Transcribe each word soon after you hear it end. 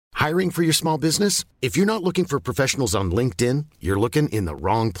Hiring for your small business? If you're not looking for professionals on LinkedIn, you're looking in the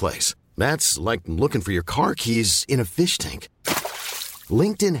wrong place. That's like looking for your car keys in a fish tank.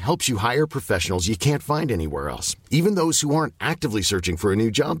 LinkedIn helps you hire professionals you can't find anywhere else, even those who aren't actively searching for a new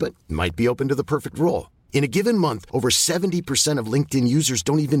job but might be open to the perfect role. In a given month, over 70% of LinkedIn users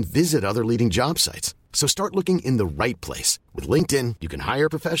don't even visit other leading job sites. So start looking in the right place. With LinkedIn, you can hire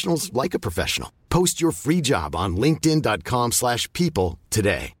professionals like a professional. Post your free job on linkedin.com/people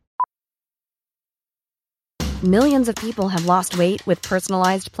today. Millions of people have lost weight with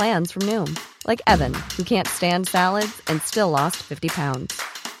personalized plans from Noom. Like Evan, who can't stand salads and still lost 50 pounds.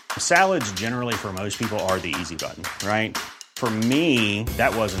 Salads generally for most people are the easy button, right? For me,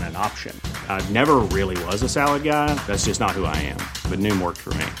 that wasn't an option. I never really was a salad guy. That's just not who I am. But Noom worked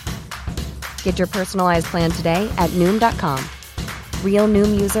for me. Get your personalized plan today at Noom.com. Real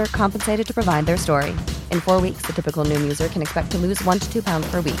Noom user compensated to provide their story. In 4 weeks, the typical Noom user can expect to lose 1 to 2 pounds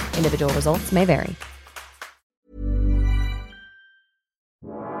per week. Individual results may vary.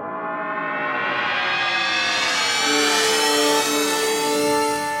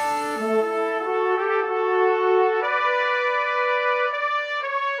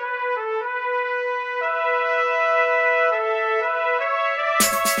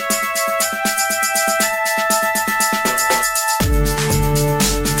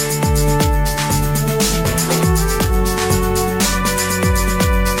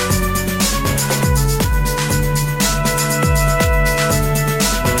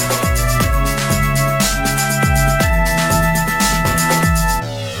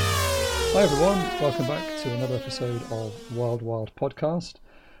 Welcome back to another episode of Wild Wild Podcast,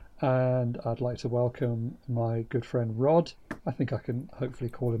 and I'd like to welcome my good friend Rod. I think I can hopefully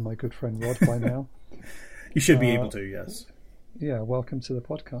call him my good friend Rod by now. You should be able to, yes. Yeah, welcome to the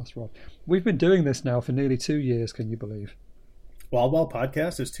podcast, Rod. We've been doing this now for nearly 2 years, can you believe? Wild Wild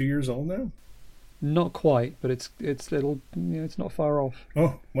Podcast is 2 years old now? Not quite, but it's not far off.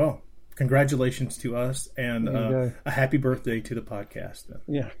 Oh, well, congratulations to us, and a happy birthday to the podcast.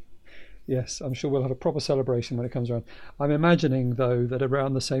 Yeah. Yes, I'm sure we'll have a proper celebration when it comes around. I'm imagining, though, that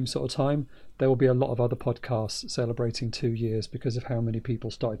around the same sort of time, there will be a lot of other podcasts celebrating 2 years because of how many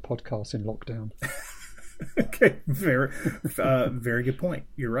people started podcasts in lockdown. Okay, very good point.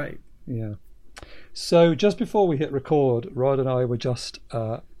 You're right. Yeah. So just before we hit record, Rod and I were just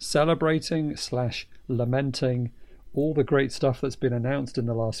celebrating / lamenting all the great stuff that's been announced in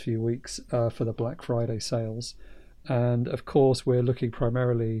the last few weeks for the Black Friday sales. And, of course, we're looking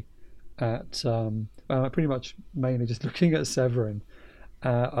primarily at pretty much mainly just looking at Severin,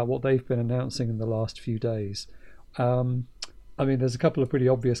 at what they've been announcing in the last few days. I mean, there's a couple of pretty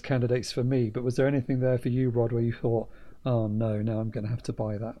obvious candidates for me, but was there anything there for you, Rod, where you thought, oh no, now I'm going to have to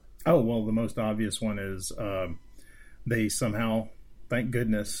buy that? Oh, well, the most obvious one is they somehow, thank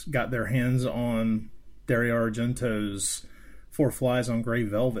goodness, got their hands on Dario Argento's Four Flies on Grey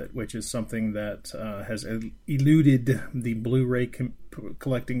Velvet, which is something that has eluded the Blu-ray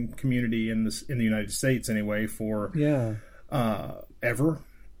collecting community in the United States anyway for ever.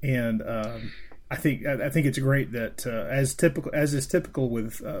 And I think it's great that as is typical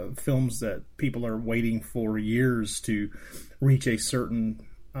with films that people are waiting for years to reach a certain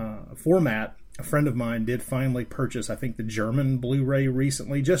format. A friend of mine did finally purchase, I think, the German Blu-ray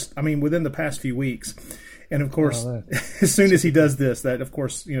recently, within the past few weeks. And of course, as soon as he does this, that of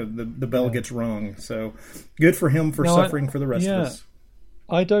course, the bell gets rung. So good for him for suffering for the rest of us.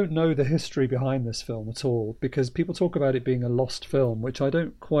 I don't know the history behind this film at all, because people talk about it being a lost film, which I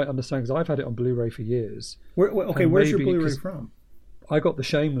don't quite understand, because I've had it on Blu-ray for years. Where's your Blu-ray from? I got the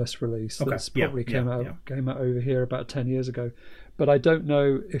Shameless release. That's probably came out over here about 10 years ago. But I don't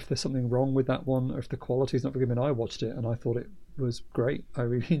know if there's something wrong with that one, or if the quality's not forgiving. I watched it and I thought it was great. I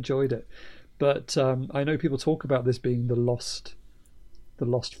really enjoyed it. But I know people talk about this being the lost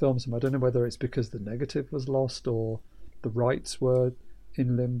film. So I don't know whether it's because the negative was lost or the rights were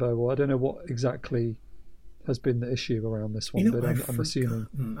in limbo, or I don't know what exactly has been the issue around this one. But I'm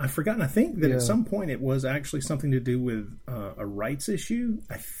assuming I've forgotten. I think that at some point it was actually something to do with a rights issue.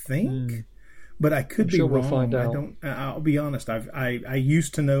 I think, but I could be wrong. We'll find out. I'll be honest. I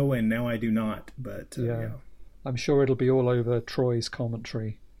used to know, and now I do not. But I'm sure it'll be all over Troy's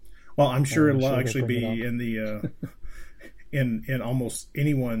commentary. Well, I'm sure it'll actually be in the in almost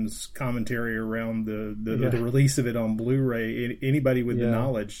anyone's commentary around the release of it on Blu-ray. Anybody with the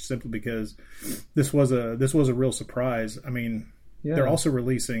knowledge, simply because this was a real surprise. I mean, they're also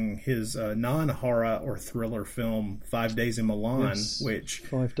releasing his non-horror or thriller film 5 Days in Milan, which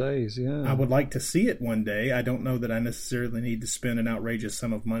 5 days. Yeah, I would like to see it one day. I don't know that I necessarily need to spend an outrageous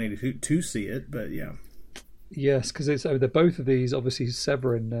sum of money to see it, but yeah. Yes, because it's they're both of these. Obviously,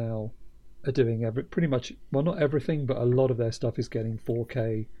 Severin now are doing pretty much, well, not everything, but a lot of their stuff is getting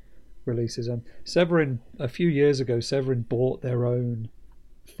 4K releases. And Severin, a few years ago, Severin bought their own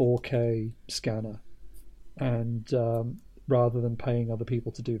 4K scanner, and rather than paying other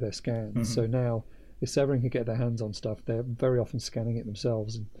people to do their scans. So now, if Severin can get their hands on stuff, they're very often scanning it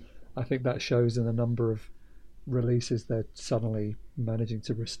themselves. And I think that shows in the number of releases they're suddenly managing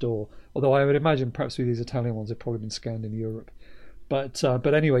to restore. Although I would imagine perhaps with these Italian ones, they've probably been scanned in Europe. But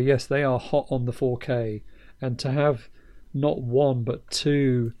anyway, yes, they are hot on the 4K, and to have not one but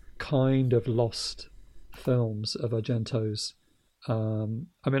two kind of lost films of Argento's. I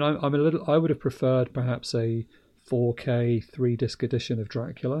mean, I would have preferred perhaps a 4K 3-disc edition of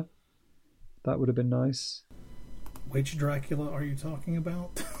Dracula. That would have been nice. Which Dracula are you talking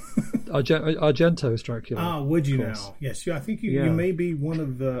about? Argento's Dracula. Ah, would you now? Yes, I think you may be one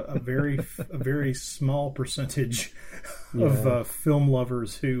of a very small percentage of film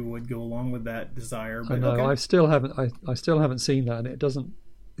lovers who would go along with that desire. But, I know. okay. I still haven't seen that, and it doesn't.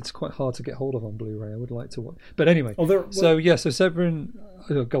 It's quite hard to get hold of on Blu-ray. I would like to watch, but anyeanyway. So Severin.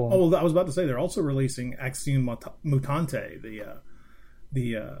 Go on. Oh, I was about to say they're also releasing Acción Mutante,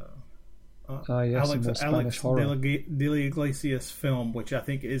 Alex de la Iglesias film, which I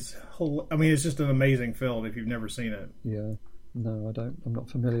think is, it's just an amazing film if you've never seen it. Yeah, no, I don't. I'm not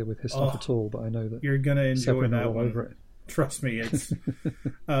familiar with his stuff at all, but I know that you're going to enjoy that one. Over it. Trust me, it's.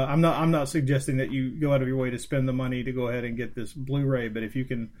 I'm not suggesting that you go out of your way to spend the money to go ahead and get this Blu-ray, but if you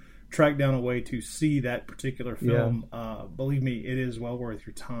can track down a way to see that particular film, believe me, it is well worth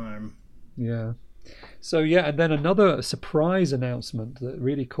your time. Yeah. So and then another surprise announcement that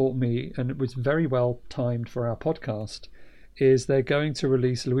really caught me, and it was very well timed for our podcast, is they're going to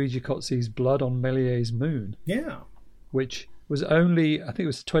release Luigi Cozzi's Blood on Méliès Moon. Yeah. Which was only, I think it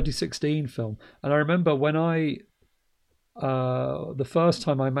was a 2016 film. And I remember when the first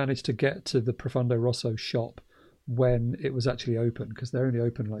time I managed to get to the Profondo Rosso shop when it was actually open, because they're only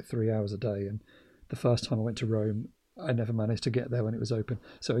open like 3 hours a day, and the first time I went to Rome, I never managed to get there when it was open.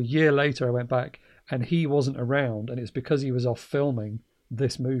 So a year later I went back and he wasn't around, and it's because he was off filming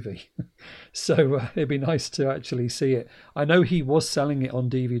this movie. So it'd be nice to actually see it. I know he was selling it on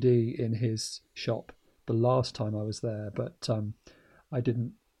DVD in his shop the last time I was there, but I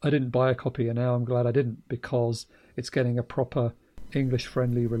didn't buy a copy, and now I'm glad I didn't, because it's getting a proper English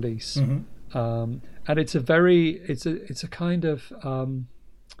friendly release. And it's a kind of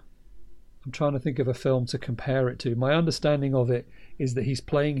I'm trying to think of a film to compare it to. My understanding of it is that he's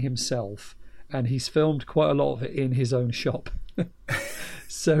playing himself, and he's filmed quite a lot of it in his own shop.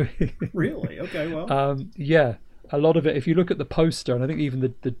 So really? Okay, well. A lot of it, if you look at the poster, and I think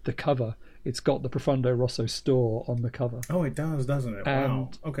even the cover, it's got the Profondo Rosso store on the cover. Oh, it does, doesn't it? Wow.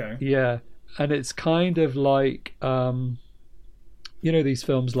 Okay. Yeah, and it's kind of like, these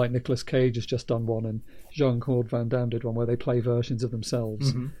films like Nicolas Cage has just done one, and Jean-Claude Van Damme did one, where they play versions of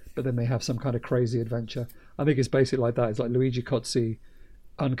themselves, but then they have some kind of crazy adventure. I think it's basically like that. It's like Luigi Cozzi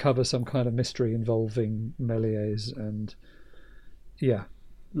uncovers some kind of mystery involving Méliès, and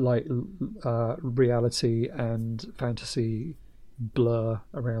reality and fantasy blur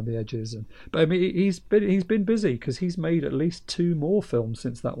around the edges. But I mean, he's been busy, because he's made at least 2 more films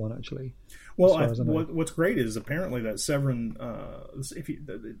since that one, actually. Well, what's great is apparently that Severin,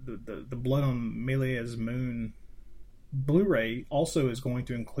 the Blood on Méliès Moon Blu-ray also is going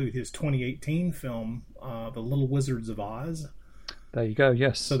to include his 2018 film, The Little Wizards of Oz. There you go.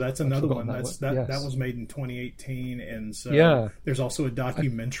 Yes. So that's another one. That was made in 2018, and so there's also a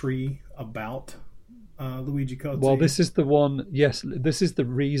documentary about Luigi Cozzi. Well, this is the one. Yes, this is the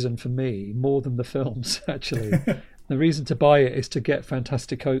reason for me more than the films. Actually, the reason to buy it is to get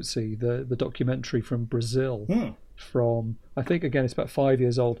Fantasticozzi, the documentary from Brazil. From, I think, again, it's about 5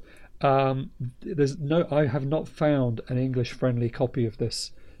 years old. I have not found an English friendly copy of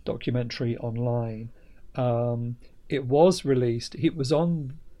this documentary online. It was released. It was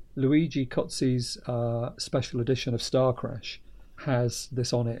on Luigi Cozzi's special edition of Star Crash. Has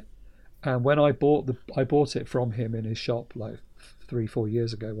this on it, and when I bought it from him in his shop like 3-4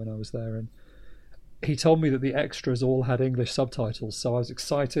 years ago when I was there, and he told me that the extras all had English subtitles. So I was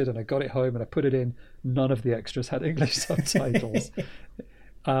excited, and I got it home and I put it in. None of the extras had English subtitles.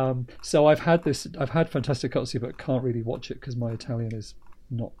 So I've had Fantasticozzi, but can't really watch it because my Italian is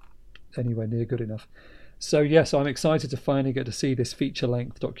not anywhere near good enough. So yes, I'm excited to finally get to see this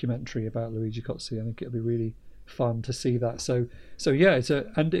feature-length documentary about Luigi Cozzi. I think it'll be really fun to see that. So yeah,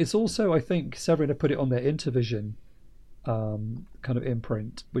 it's also, I think Severin have put it on their Intervision kind of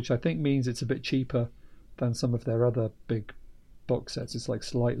imprint, which I think means it's a bit cheaper than some of their other big box sets. It's like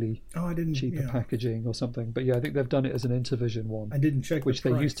slightly I didn't cheaper packaging or something. But yeah, I think they've done it as an Intervision one. I didn't check which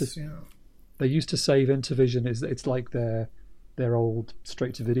the price. They used to save Intervision. It's like their old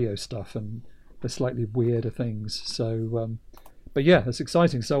straight to video stuff, and they're slightly weirder things. So, but yeah, it's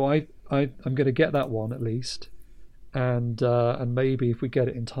exciting. So I'm going to get that one at least, and maybe if we get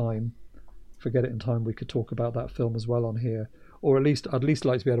it in time, we could talk about that film as well on here. Or I'd at least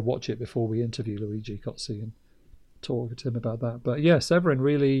like to be able to watch it before we interview Luigi Cozzi and talk to him about that. But yeah, Severin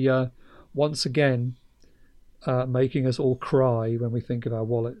really, once again, making us all cry when we think of our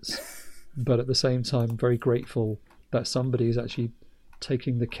wallets. But at the same time, very grateful that somebody is actually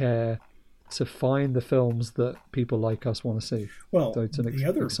taking the care to find the films that people like us want to see. Well, so it's an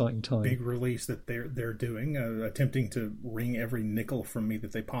exciting time. Big release that they're doing, attempting to wring every nickel from me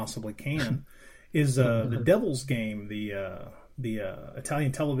that they possibly can, is The Devil's Game, the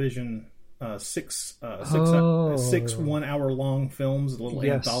Italian television six 1 hour long films, a little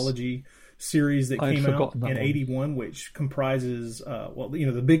anthology series that came out in '81, which comprises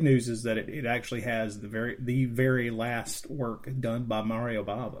the big news is that it actually has the very last work done by Mario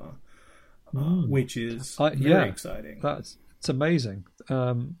Bava, which is very exciting. It's amazing.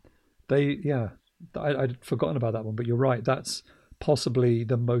 I'd forgotten about that one, but you're right. That's possibly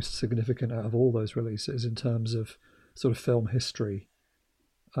the most significant out of all those releases in terms of sort of film history,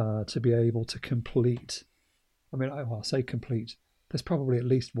 to be able to complete. I mean, I'll say complete. There's probably at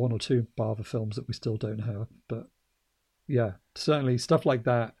least 1 or 2 Bava films that we still don't have, but yeah, certainly stuff like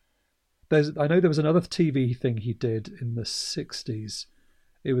that. I know there was another TV thing he did in the 60s.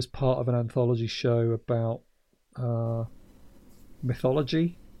 It was part of an anthology show about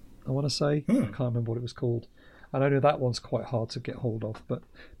mythology, I want to say. I can't remember what it was called. And I know that one's quite hard to get hold of, but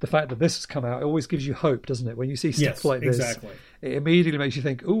the fact that this has come out, it always gives you hope, doesn't it? When you see stuff like this, it immediately makes you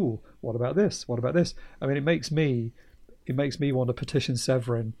think, ooh, what about this? What about this? I mean, it makes me want to petition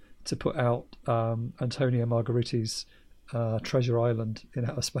Severin to put out Antonio Margheriti's Treasure Island in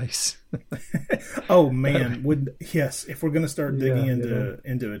outer space. Oh man, if we're going to start digging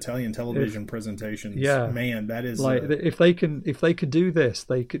into Italian television presentations, man, that is like if they can do this,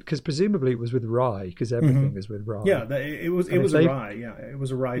 they could, because presumably it was with Rai, because everything is with Rai. Yeah, it was a Rai. Yeah, it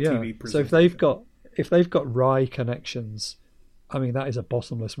was a Rai TV presentation. So if they've got Rai connections, I mean, that is a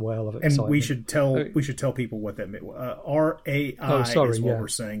bottomless well of excitement. And we should tell people what that meant. RAI is what we're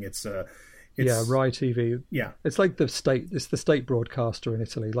saying. It's Rai TV. Yeah, it's like the state broadcaster in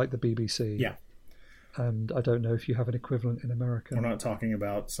Italy, like the BBC. Yeah, and I don't know if you have an equivalent in America. We're not talking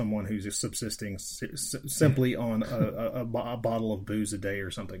about someone who's just subsisting simply on a bottle of booze a day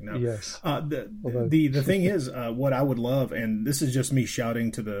or something. No. Yes. The thing is, what I would love, and this is just me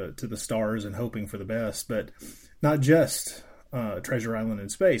shouting to the stars and hoping for the best, but not just Treasure Island in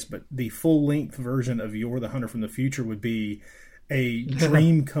space, but the full length version of You're the Hunter from the Future would be a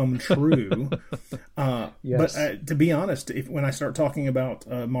dream come true. Yes. But to be honest, when I start talking about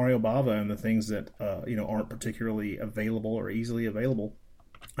Mario Bava and the things that aren't particularly available or easily available,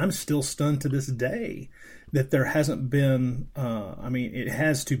 I'm still stunned to this day that there hasn't been. It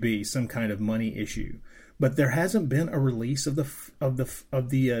has to be some kind of money issue, but there hasn't been a release of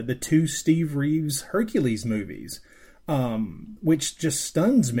the 2 Steve Reeves Hercules movies. Which just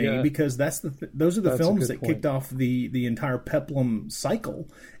stuns me because those are the films that kicked off the entire Peplum cycle,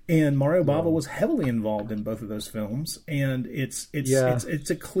 and Mario Bava was heavily involved in both of those films, and it's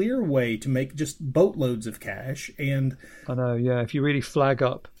a clear way to make just boatloads of cash. And I know, if you really flag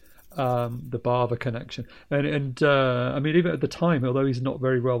up the Bava connection, and I mean, even at the time, although he's not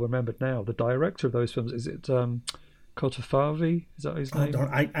very well remembered now, the director of those films, is it Cotafavi? Is that his name?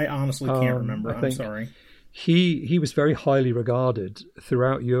 I honestly can't remember. I'm sorry. He was very highly regarded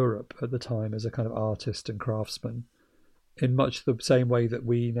throughout Europe at the time as a kind of artist and craftsman, in much the same way that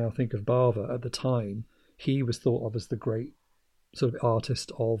we now think of Bava. At the time, he was thought of as the great sort of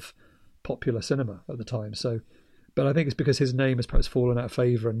artist of popular cinema at the time. So, but I think it's because his name has perhaps fallen out of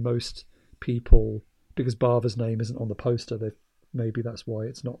favour, and most people, because Bava's name isn't on the poster, maybe that's why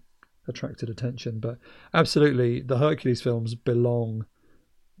it's not attracted attention. But absolutely, the Hercules films belong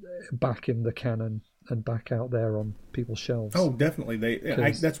back in the canon and back out there on people's shelves. Oh, definitely.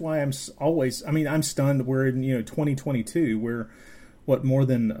 That's why I'm always. I mean, I'm stunned. We're in 2022. We're more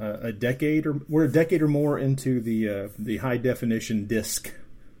than a decade, or we're a decade or more into the high definition disc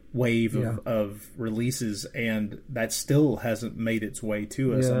wave of releases, and that still hasn't made its way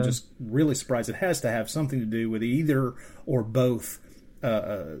to us. I'm just really surprised. It has to have something to do with either or both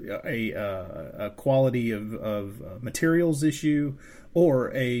a quality of materials issue,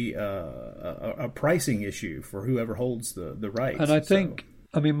 or a pricing issue for whoever holds the rights. And I think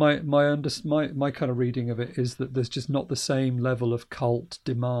I mean, my kind of reading of it is that there's just not the same level of cult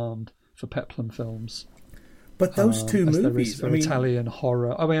demand for Peplum films. But those two movies, for Italian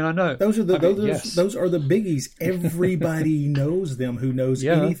horror. I mean, I know those are the yes. those are the biggies. Everybody knows them who knows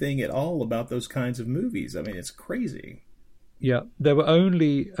anything at all about those kinds of movies. I mean, it's crazy. Yeah, there were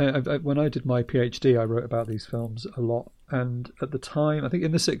only when I did my PhD, I wrote about these films a lot, and at the time, I think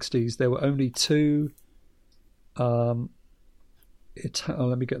in the 60s, there were only two. Let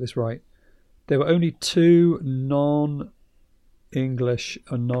me get this right. There were only two non-English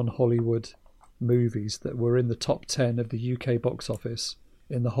and non-Hollywood movies that were in the top 10 of the UK box office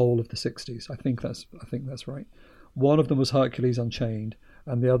in the whole of the 60s. I think that's right. One of them was Hercules Unchained,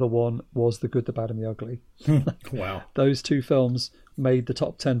 and the other one was The Good, the Bad, and the Ugly. Wow. Those two films made the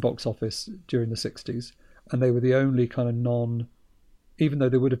top 10 box office during the 60s, and they were the only kind of even though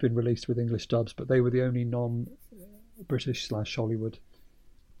they would have been released with English dubs, but they were the only non-British/Hollywood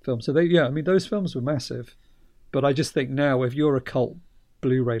films. So those films were massive, but I just think now if you're a cult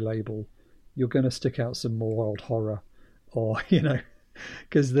Blu-ray label, you're going to stick out some more old horror, or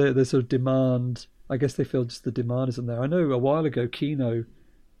because the sort of demand, I guess they feel just the demand isn't there. I know a while ago Kino,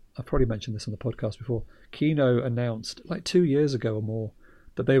 I've probably mentioned this on the podcast before, Kino announced like 2 years ago or more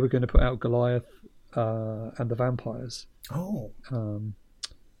that they were going to put out Goliath and the Vampires,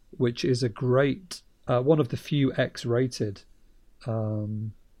 which is a great one of the few X-rated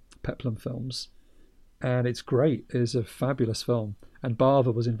Peplum films, and it's great. It's a fabulous film. And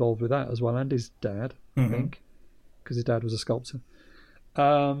Bava was involved with that as well, and his dad, I think, because his dad was a sculptor.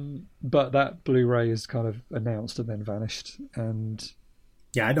 But that Blu-ray is kind of announced and then vanished. And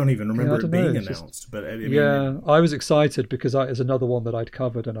yeah, I don't even remember it being announced. But I was excited because it's another one that I'd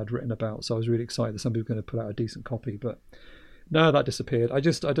covered and I'd written about, so I was really excited that somebody was going to put out a decent copy. But no, that disappeared. I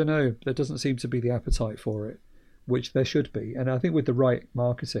don't know. There doesn't seem to be the appetite for it, which there should be. And I think with the right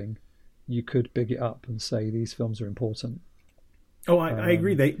marketing, you could big it up and say these films are important. Oh, I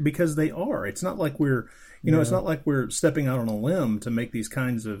agree. Because they are. It's not like we're, it's not like we're stepping out on a limb to make these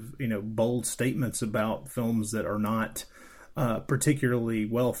kinds of, bold statements about films that are not particularly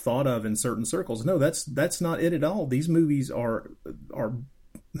well thought of in certain circles. No, that's not it at all. These movies are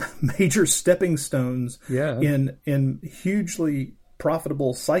major stepping stones in hugely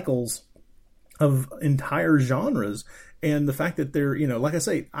profitable cycles of entire genres. And the fact that they're, like I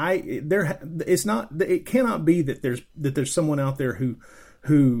say, it cannot be that there's someone out there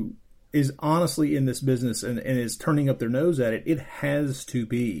who is honestly in this business and is turning up their nose at it. It has to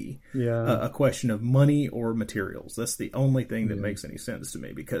be a question of money or materials. That's the only thing that makes any sense to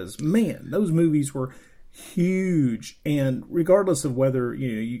me, because man, those movies were huge. And regardless of whether,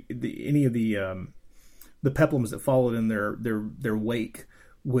 any of the Peplums that followed in their wake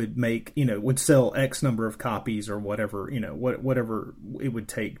would sell X number of copies or whatever, whatever it would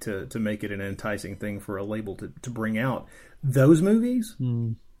take to make it an enticing thing for a label to bring out. Those movies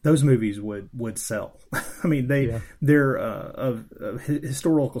would sell. I mean, they're of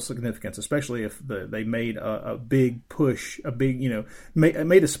historical significance, especially if they made a big push,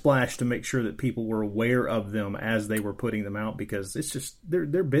 made a splash to make sure that people were aware of them as they were putting them out, because it's just,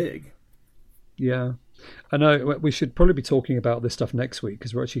 they're big. Yeah. I know we should probably be talking about this stuff next week,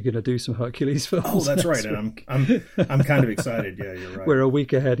 because we're actually going to do some Hercules films. Oh, that's right. And I'm kind of excited. Yeah, you're right. We're a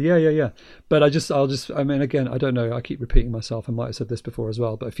week ahead. Yeah. But I mean, again, I don't know. I keep repeating myself. I might have said this before as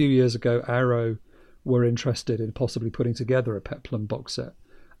well. But a few years ago, Arrow were interested in possibly putting together a Peplum box set,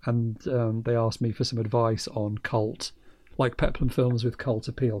 and they asked me for some advice on cult, like Peplum films with cult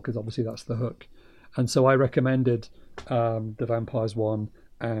appeal, because obviously that's the hook. And so I recommended the Vampires one,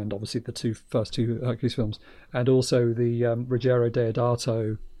 and obviously the first two Hercules films, and also the Ruggero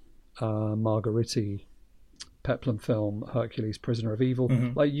Deodato Margheriti Peplum film, Hercules, Prisoner of Evil.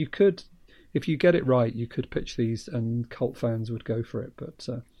 Mm-hmm. Like, you could, if you get it right, you could pitch these and cult fans would go for it.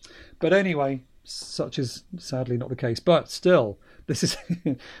 But anyway, such is sadly not the case. But still, this is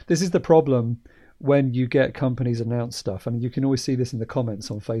this is the problem when you get companies announce stuff, and you can always see this in the comments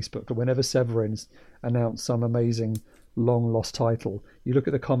on Facebook. But whenever Severin's announced some amazing long lost title, you look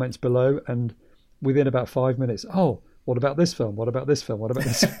at the comments below, and within about 5 minutes, what about this film? What about this film? What about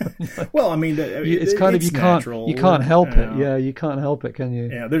this film? Well, I mean, it's kind of, you can't help it. Yeah, you can't help it, can you?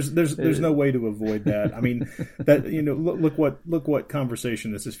 Yeah, there's no way to avoid that. I mean, that look what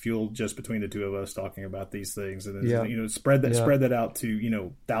conversation this has fueled just between the two of us talking about these things, and spread that out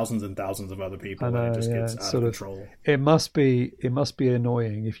to thousands and thousands of other people, and it just gets out of control. It must be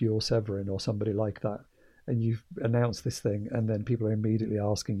annoying if you're Severin or somebody like that, and you've announced this thing, and then people are immediately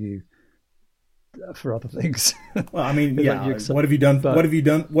asking you for other things. Well, I mean, what have you done? What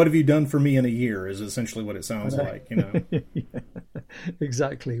have you done for me in a year? Is essentially what it sounds like. Yeah.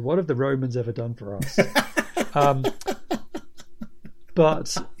 Exactly. What have the Romans ever done for us?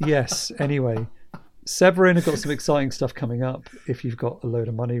 But yes, anyway, Severin have got some exciting stuff coming up if you've got a load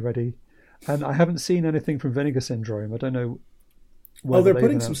of money ready. And I haven't seen anything from Vinegar Syndrome. I don't know. They're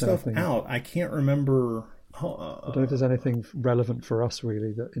putting some stuff out. I can't remember. I don't know if there's anything relevant for us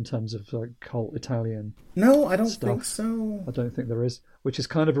really that in terms of like cult Italian. No, I don't stuff. think so. I don't think there is, which is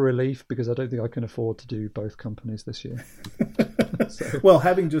kind of a relief because I don't think I can afford to do both companies this year. So, well,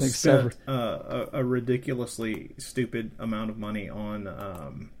 having just spent a ridiculously stupid amount of money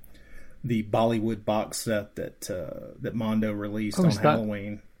on the Bollywood box set that Mondo released on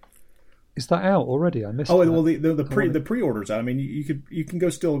Halloween. Is that out already? I missed. Oh, well, the pre-orders out. I mean, you can go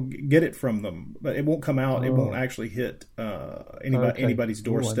still get it from them, but it won't come out. It won't actually hit anybody's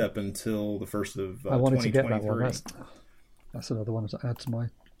doorstep until the 1st of 2023. I wanted to get that one. That's another one to add to my.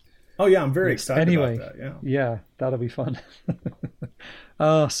 Oh yeah, I'm very excited about that. Yeah, that'll be fun.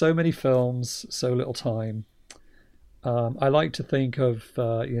 So many films, so little time. I like to think of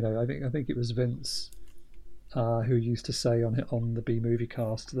I think it was Vince. Who used to say on the B Movie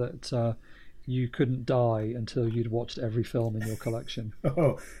Cast that you couldn't die until you'd watched every film in your collection.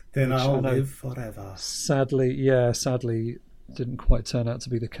 Oh, then I'll live forever. Sadly, didn't quite turn out to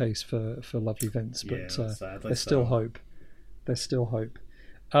be the case for lovely Vince, but there's still hope. There's still hope.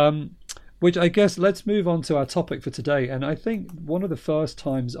 Which I guess let's move on to our topic for today. And I think one of the first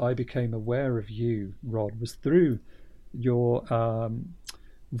times I became aware of you, Rod, was through your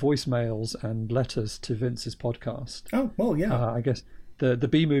voicemails and letters to Vince's podcast. Oh, well, yeah. I guess the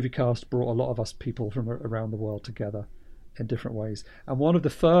B Movie Cast brought a lot of us people from around the world together in different ways. And one of the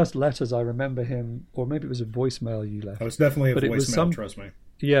first letters I remember him, or maybe it was a voicemail you left. Oh, it's definitely a voicemail, trust me.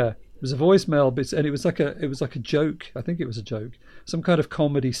 Yeah, it was a voicemail, and it was like a joke. I think it was a joke, some kind of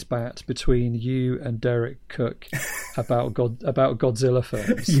comedy spat between you and Derek Cook about Godzilla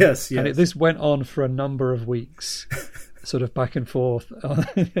films. Yes. And this went on for a number of weeks. Sort of back and forth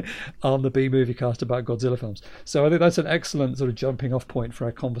on the B Movie Cast about Godzilla films. So I think that's an excellent sort of jumping off point for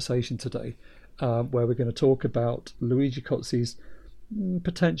our conversation today, where we're going to talk about Luigi Cozzi's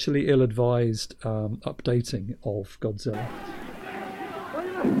potentially ill-advised updating of Godzilla.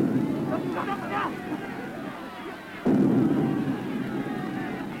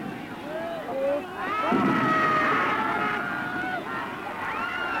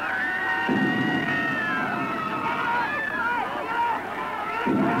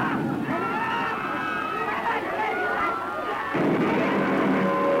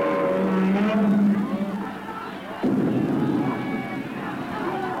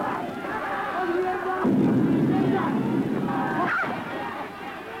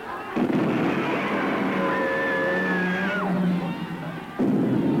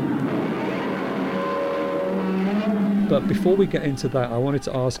 But before we get into that, I wanted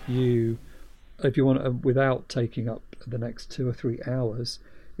to ask you, if you want to, without taking up the next 2 or 3 hours,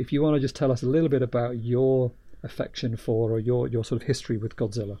 if you want to just tell us a little bit about your affection for, or your sort of history with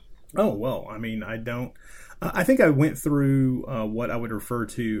Godzilla. Oh, well, I mean, I think I went through what I would refer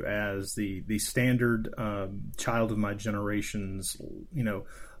to as the standard child of my generation's,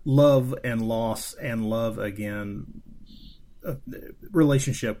 love and loss and love again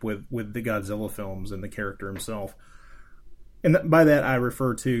relationship with the Godzilla films and the character himself. And by that I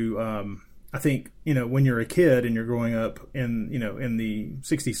refer to, I think, when you're a kid and you're growing up in the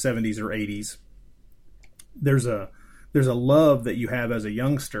 60s, 70s, or 80s, there's a love that you have as a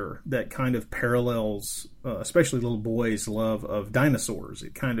youngster that kind of parallels, especially little boys' love of dinosaurs.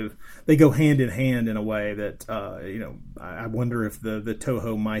 They go hand in hand in a way that, I wonder if the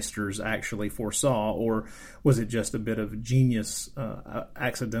Toho Meisters actually foresaw, or was it just a bit of genius,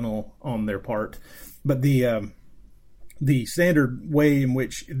 accidental on their part. But the standard way in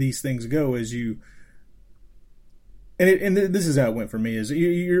which these things go is and this is how it went for me, is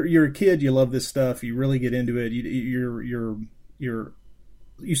you're a kid, you love this stuff, you really get into it, you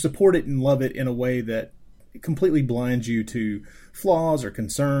support it and love it in a way that completely blinds you to flaws or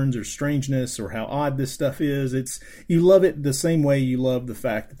concerns or strangeness or how odd this stuff is. You love it the same way you love the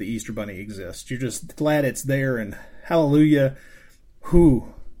fact that the Easter Bunny exists. You're just glad it's there, and hallelujah,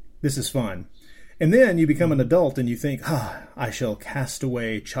 this is fun. And then you become an adult and you think, I shall cast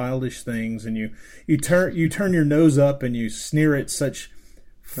away childish things, and you turn your nose up and you sneer at such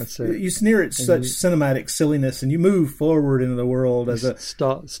cinematic silliness, and you move forward into the world as a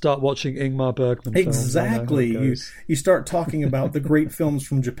start watching Ingmar Bergman exactly. films. You start talking about the great films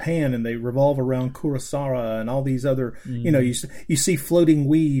from Japan, and they revolve around Kurosawa and all these other. You see floating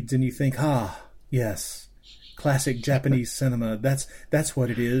weeds and you think, yes. Classic Japanese cinema. That's what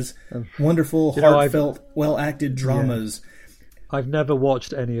it is. Wonderful, heartfelt, well-acted dramas. I've never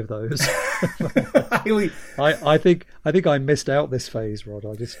watched any of those. Highly. I think I missed out this phase, Rod.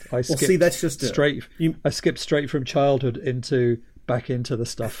 I skipped see, that's just straight. I skipped straight from childhood back into the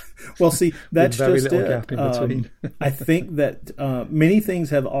stuff. Well, see, that's with very just little it. gap in between. I think that many things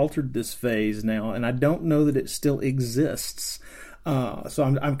have altered this phase now, and I don't know that it still exists. So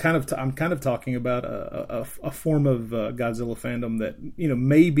I'm kind of talking about a form of Godzilla fandom that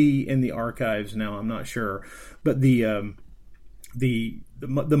may be in the archives now. I'm not sure, but the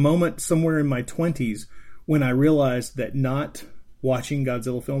moment somewhere in my 20s when I realized that not watching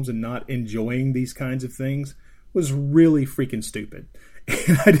Godzilla films and not enjoying these kinds of things was really freaking stupid.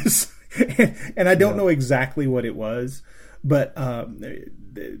 And I don't know exactly what it was, but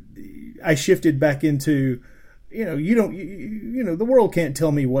I shifted back into, the world can't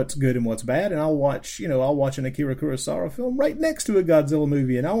tell me what's good and what's bad, and I'll watch an Akira Kurosawa film right next to a Godzilla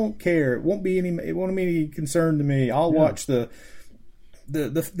movie, and I won't care. It won't be any concern to me. I'll watch the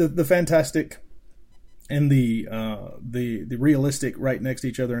fantastic and the realistic right next to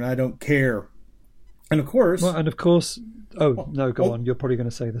each other, and I don't care. And of course, go on. You're probably going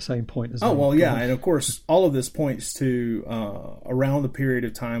to say the same point as well. Oh well, yeah, and of course, all of this points to around the period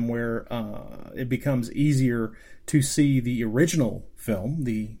of time where it becomes easier to see the original film,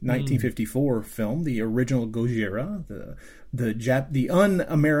 the 1954 film, the original Gojira, the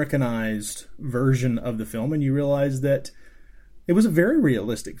un-Americanized version of the film, and you realize that it was a very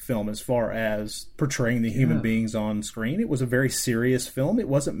realistic film as far as portraying the human beings on screen. It was a very serious film. It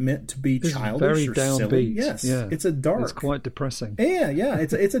wasn't meant to be childish or silly. Yes, it's a dark. It's quite depressing. Yeah.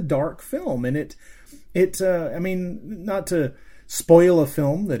 It's a dark film, and it. I mean, not to spoil a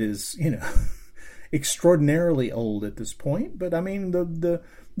film that is extraordinarily old at this point, but I mean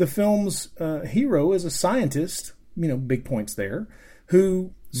the film's hero is a scientist. Big points there,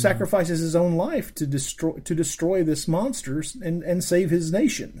 who sacrifices his own life to destroy this monster and save his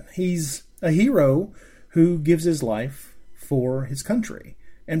nation. He's a hero who gives his life for his country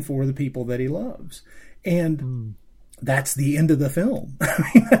and for the people that he loves. And that's the end of the film.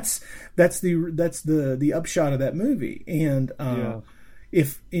 I mean, that's the upshot of that movie. And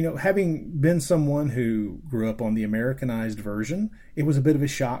if having been someone who grew up on the Americanized version, it was a bit of a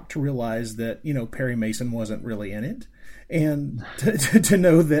shock to realize that Perry Mason wasn't really in it. And to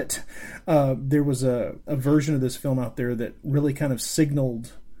know that there was a version of this film out there that really kind of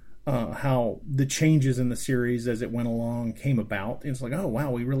signaled how the changes in the series as it went along came about. And it's like, oh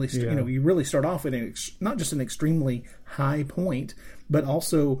wow, we really you really start off at not just an extremely high point, but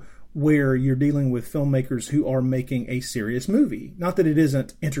also where you're dealing with filmmakers who are making a serious movie. Not that it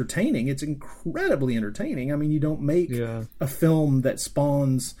isn't entertaining; it's incredibly entertaining. I mean, you don't make a film that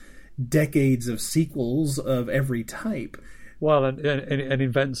spawns decades of sequels of every type. Well, and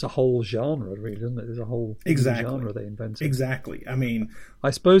invents a whole genre, really, doesn't it? There's a whole genre they invented. Exactly. I mean, I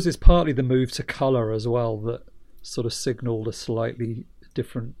suppose it's partly the move to colour as well that sort of signalled a slightly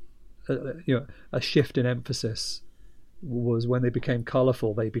different, a shift in emphasis. Was when they became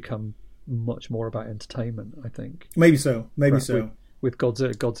colourful, they become much more about entertainment, I think. Maybe so. With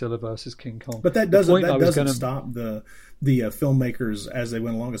Godzilla versus King Kong. But that doesn't stop the filmmakers as they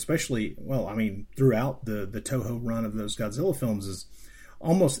went along, especially, throughout the Toho run of those Godzilla films, is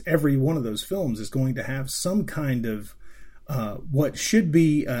almost every one of those films is going to have some kind of what should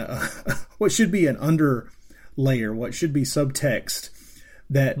be an underlayer, what should be subtext,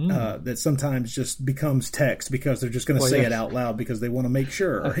 that sometimes just becomes text because they're just going to say it out loud because they want to make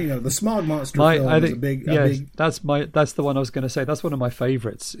sure. The Smog Monster film is a big. That's the one I was going to say. That's one of my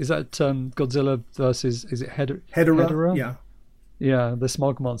favorites. Is that Godzilla versus? Is it Hedorah? Yeah. Yeah, the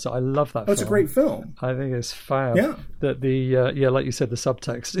Smog Monster. I love that. Oh, it's a great film. I think it's fab. Yeah. That the like you said, the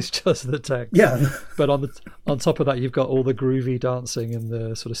subtext is just the text. Yeah. But on top of that, you've got all the groovy dancing in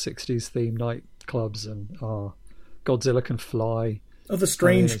the sort of 60s themed nightclubs, and Godzilla can fly. Of the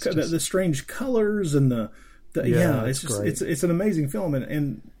strange, the strange colors and it's an amazing film,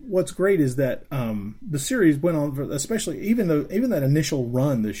 and what's great is that the series went on for, especially even that initial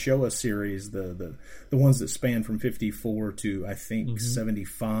run, the Showa series, the ones that span from 54 to I think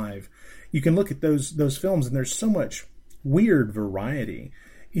 75. You can look at those films, and there's so much weird variety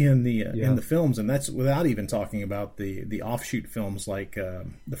in the films, and that's without even talking about the offshoot films like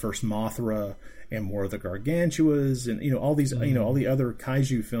the first Mothra and War of the Gargantuas, and all these all the other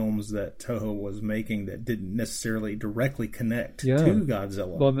kaiju films that Toho was making that didn't necessarily directly connect to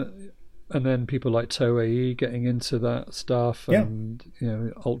Godzilla. Well, and then people like Toei getting into that stuff, and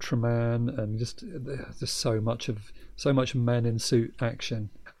Ultraman, and just so much men in suit action.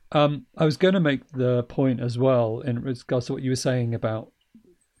 I was going to make the point as well in regards to what you were saying about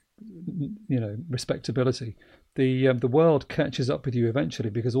respectability, the world catches up with you eventually,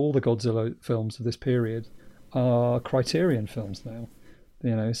 because all the Godzilla films of this period are Criterion films now.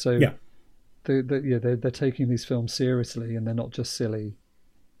 So Yeah. they're taking these films seriously, and they're not just silly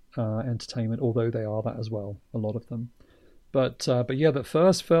entertainment, although they are that as well, a lot of them. But yeah, that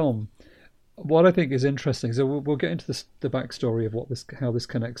first film, what I think is interesting, so we'll get into the backstory of how this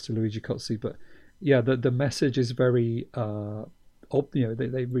connects to Luigi Cozzi, but yeah, the message is very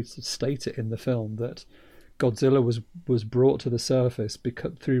they state it in the film that Godzilla was brought to the surface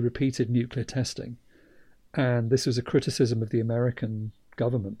through repeated nuclear testing, and this was a criticism of the American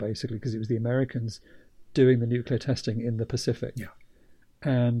government, basically, because it was the Americans doing the nuclear testing in the Pacific. Yeah.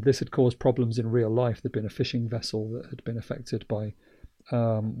 And this had caused problems in real life. There'd been a fishing vessel that had been affected by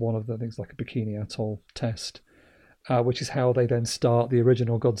one of the things, like a Bikini Atoll test, which is how they then start the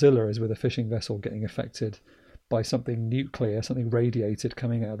original Godzilla, is with a fishing vessel getting affected by something nuclear, something radiated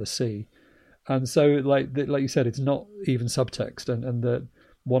coming out of the sea. And so, like you said, it's not even subtext. And that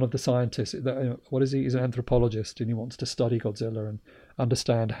one of the scientists, what is he? He's an anthropologist, and he wants to study Godzilla and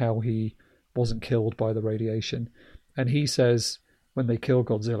understand how he wasn't killed by the radiation. And he says, when they kill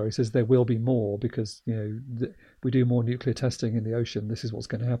Godzilla, he says there will be more, because we do more nuclear testing in the ocean. This is what's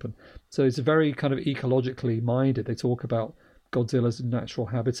going to happen. So it's very kind of ecologically minded. They talk about Godzilla's natural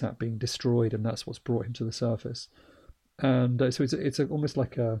habitat being destroyed, and that's what's brought him to the surface. And so it's almost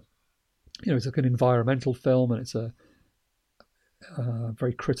like it's like an environmental film, and it's a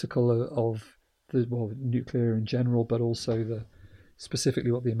very critical of nuclear in general, but also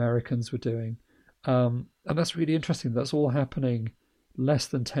specifically what the Americans were doing. And that's really interesting. That's all happening less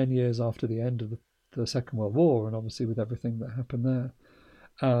than 10 years after the end of the Second World War, and obviously with everything that happened there.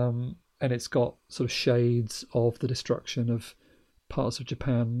 And it's got sort of shades of the destruction of parts of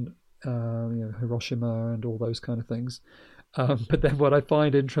Japan, Hiroshima and all those kind of things. But then what I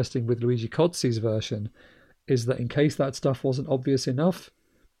find interesting with Luigi Cozzi's version is that in case that stuff wasn't obvious enough,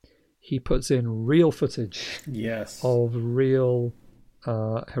 he puts in real footage of real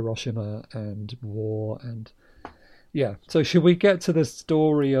Hiroshima and war. And yeah, so should we get to the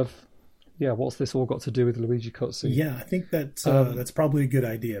story of what's this all got to do with Luigi Cozzi? Yeah, I think that's probably a good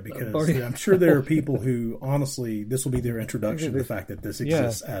idea, because I'm sure there are people who, honestly, this will be their introduction to the fact that this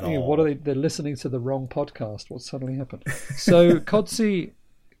exists at all. What are they're listening to the wrong podcast. What suddenly happened? So Cozzi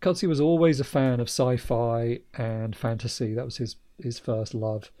was always a fan of sci-fi and fantasy. That was his first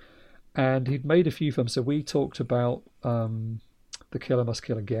love, and he'd made a few films. So we talked about The Killer Must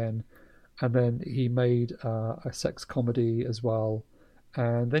Kill Again, and then he made a sex comedy as well.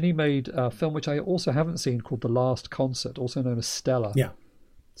 And then he made a film which I also haven't seen called The Last Concert, also known as Stella. Yeah.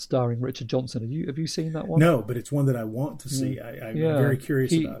 Starring Richard Johnson. Have you seen that one? No, but it's one that I want to see. I'm very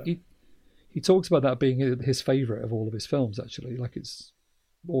curious about it. He talks about that being his favourite of all of his films, actually.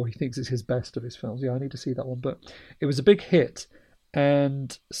 Or he thinks it's his best of his films. Yeah, I need to see that one. But it was a big hit.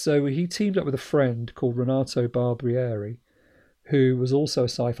 And so he teamed up with a friend called Renato Barbieri, who was also a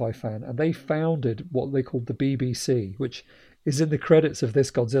sci-fi fan. And they founded what they called the BBC, which is in the credits of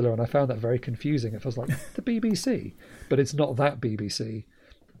this Godzilla, and I found that very confusing. It was like, the BBC, but it's not that BBC.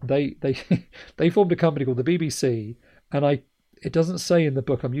 They formed a company called the BBC, and it doesn't say in the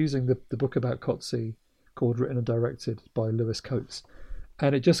book. I'm using the book about Cozzi, called Written and Directed by Lewis Coates,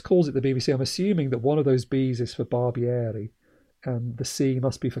 and it just calls it the BBC. I'm assuming that one of those B's is for Barbieri, and the C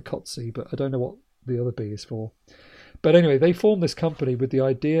must be for Cozzi, but I don't know what the other B is for. But anyway, they formed this company with the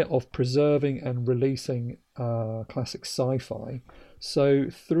idea of preserving and releasing classic sci-fi. So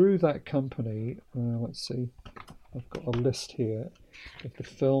through that company, let's see, I've got a list here of the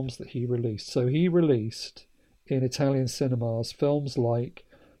films that he released. So he released in Italian cinemas films like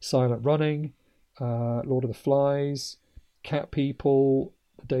Silent Running, Lord of the Flies, Cat People,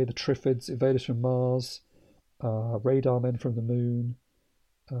 The Day of the Triffids, Invaders from Mars, Radar Men from the Moon,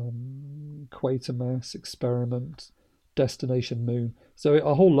 Quatermass, Experiment, Destination Moon. So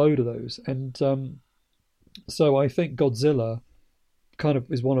a whole load of those. And so I think Godzilla kind of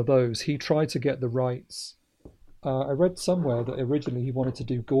is one of those. He tried to get the rights. I read somewhere that originally he wanted to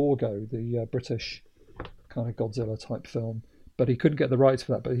do Gorgo, the British kind of Godzilla type film, but he couldn't get the rights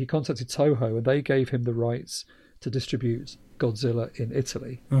for that. But he contacted Toho, and they gave him the rights to distribute Godzilla in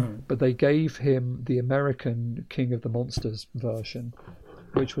Italy. Mm-hmm. But they gave him the American King of the Monsters version,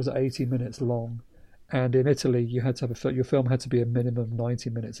 which was 80 minutes long. And in Italy, you had to have your film had to be a minimum 90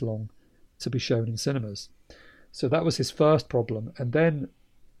 minutes long to be shown in cinemas. So that was his first problem. And then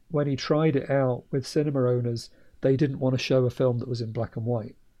when he tried it out with cinema owners, they didn't want to show a film that was in black and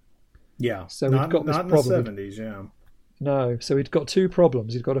white. Yeah, so we've got this problem. Not in the 70s, yeah. No, so he'd got two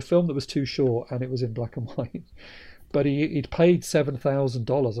problems. He'd got a film that was too short and it was in black and white. But he'd paid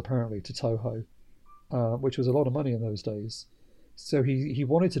 $7,000 apparently to Toho which was a lot of money in those days. So he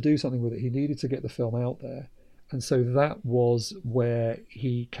wanted to do something with it. He needed to get the film out there. And so that was where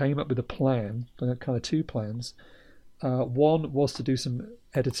he came up with a plan, kind of two plans. One was to do some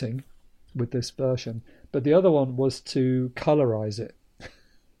editing with this version, but the other one was to colorize it.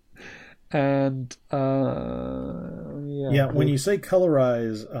 And when you say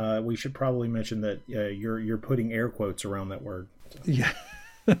colorize, we should probably mention that you're putting air quotes around that word. Yeah.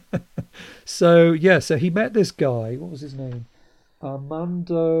 So he met this guy. What was his name?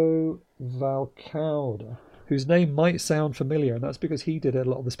 Armando Valcauda, whose name might sound familiar, and that's because he did a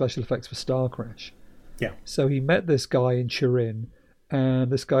lot of the special effects for Star Crash. Yeah. So he met this guy in Turin,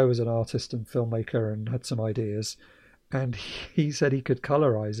 and this guy was an artist and filmmaker and had some ideas, and he said he could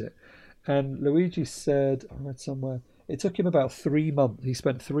colorize it. And Luigi said, I read somewhere, it took him about 3 months. He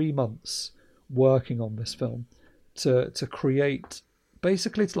spent 3 months working on this film to create.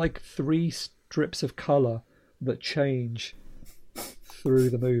 Basically, it's like 3 strips of color that change through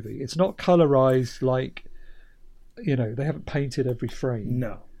the movie. It's not colorized like, they haven't painted every frame.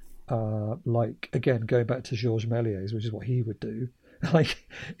 No. Like, again, going back to Georges Méliès, which is what he would do. Like,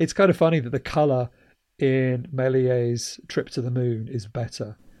 it's kind of funny that the color in Méliès' Trip to the Moon is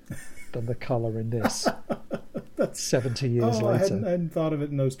better than the color in this. That's 70 years later. I hadn't thought of it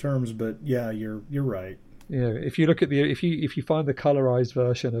in those terms, but yeah, you're right. If you look at if you find the colorized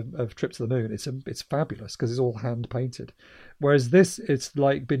version of Trip to the Moon, it's fabulous because it's all hand painted, whereas this, it's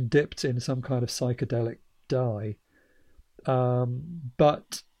like been dipped in some kind of psychedelic dye.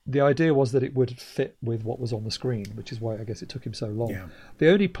 But the idea was that it would fit with what was on the screen, which is why I guess it took him so long. Yeah.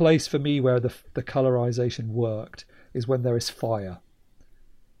 The only place for me where the colorization worked is when there is fire.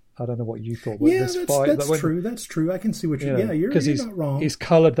 I don't know what you thought. That's true. That's true. I can see what you're... Yeah, you're not wrong. He's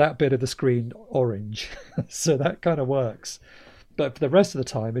coloured that bit of the screen orange. So that kind of works. But for the rest of the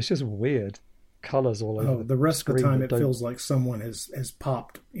time, it's just weird colours all over. The rest of the time, it feels like someone has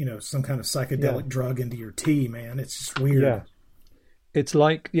popped, some kind of psychedelic drug into your tea, man. It's just weird. Yeah. It's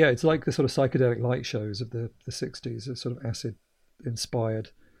like the sort of psychedelic light shows of the 60s, the sort of acid-inspired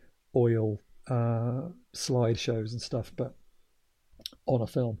oil slide shows and stuff, but on a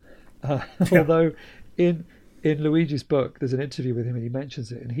film. Although in Luigi's book there's an interview with him and he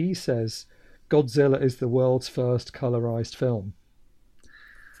mentions it, and he says Godzilla is the world's first colorized film.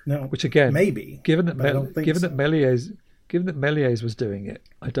 No, which again, maybe given that Méliès was doing it,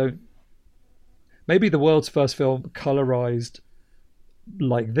 maybe the world's first film colorized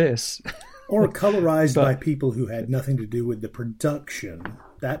like this, or colorized by people who had nothing to do with the production.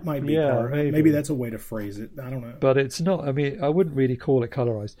 That might be part of it. Maybe that's a way to phrase it. I don't know. But it's not. I mean, I wouldn't really call it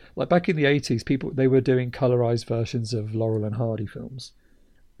colorized. Like back in the 80s, they were doing colorized versions of Laurel and Hardy films,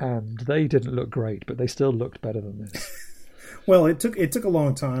 and they didn't look great, but they still looked better than this. Well, it took a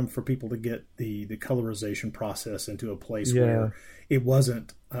long time for people to get the colorization process into a place where it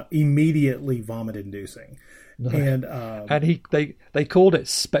wasn't immediately vomit-inducing. No. And they called it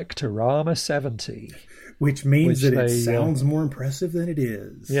Spectrorama 70. Which means that it sounds more impressive than it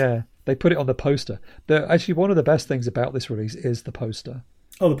is. Yeah, they put it on the poster. Actually, one of the best things about this release is the poster.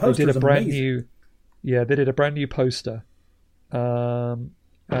 Oh, the poster is amazing. They did a brand new poster, and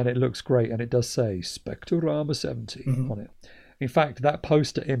it looks great. And it does say Spectrorama 70 on it. In fact, that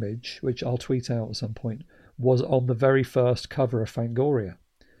poster image, which I'll tweet out at some point, was on the very first cover of Fangoria.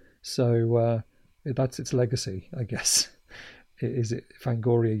 So that's its legacy, I guess.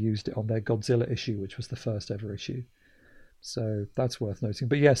 Fangoria used it on their Godzilla issue, which was the first ever issue. So that's worth noting.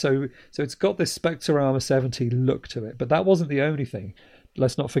 But yeah, so it's got this Spectrorama 70 look to it. But that wasn't the only thing.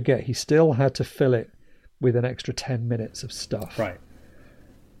 Let's not forget, he still had to fill it with an extra 10 minutes of stuff. Right.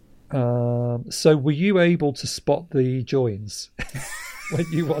 So were you able to spot the joins when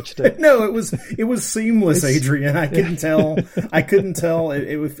you watched it? No, it was seamless, Adrian. I couldn't tell.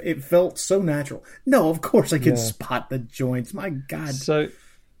 It felt so natural. No, of course I could spot the joints. My God. So,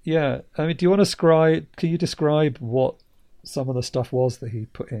 yeah. I mean, can you describe what some of the stuff was that he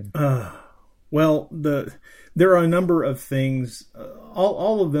put in? Well, there are a number of things.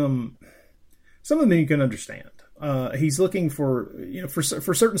 All of them. Some of them you can understand. He's looking for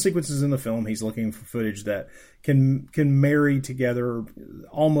certain sequences in the film. He's looking for footage that can marry together,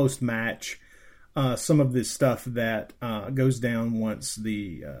 almost match some of this stuff that goes down once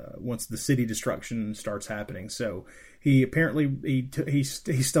the city destruction starts happening. So he apparently he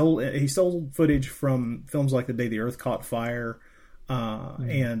stole footage from films like The Day the Earth Caught Fire,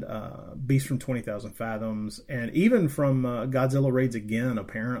 and Beast from 20,000 Fathoms, and even from Godzilla Raids Again,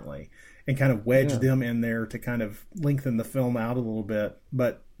 apparently. And kind of wedge them in there to kind of lengthen the film out a little bit.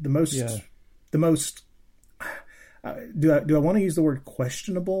 But the most, do I want to use the word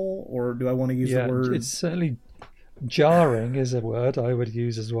questionable, or do I want to use the word? It's certainly jarring is a word I would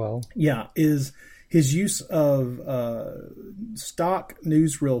use as well. Yeah, is his use of stock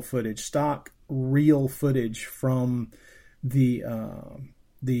newsreel footage, stock real footage from the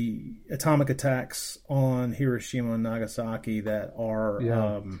atomic attacks on Hiroshima and Nagasaki that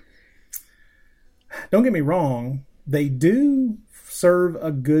are. Don't get me wrong, they do serve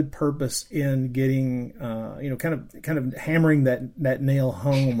a good purpose in getting, kind of hammering that nail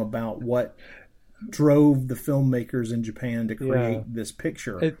home about what drove the filmmakers in Japan to create this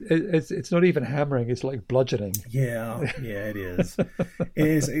picture. It's not even hammering; it's like bludgeoning. Yeah, it is.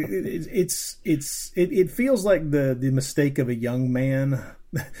 It feels like the mistake of a young man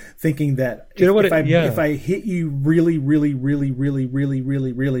thinking that if I hit you really, really, really, really, really,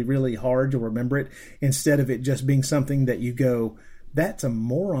 really, really, really hard, you'll remember it, instead of it just being something that you go, that's a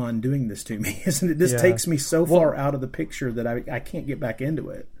moron doing this to me, isn't it? This takes me so far out of the picture that I can't get back into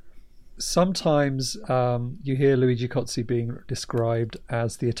it. Sometimes you hear Luigi Cozzi being described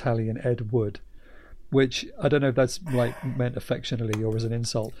as the Italian Ed Wood, which I don't know if that's like meant affectionately or as an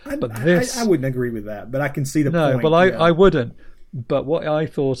insult. I wouldn't agree with that, but I can see the point. No, but I wouldn't. But what I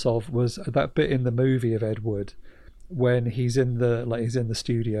thought of was that bit in the movie of Ed Wood when he's in the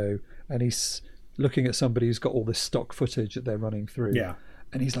studio and he's looking at somebody who's got all this stock footage that they're running through. Yeah.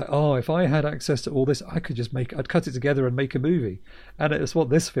 And he's like, oh, if I had access to all this, I'd cut it together and make a movie. And it's what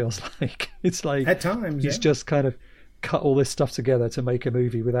this feels like. It's like at times he's just kind of cut all this stuff together to make a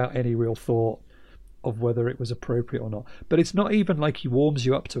movie without any real thought of whether it was appropriate or not. But it's not even like he warms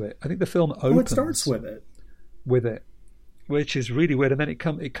you up to it. I think the film opens it starts with it, which is really weird, and then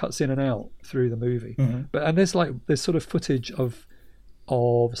it cuts in and out through the movie. Mm-hmm. But and there's sort of footage of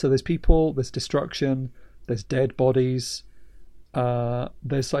so there's people, there's destruction, there's dead bodies.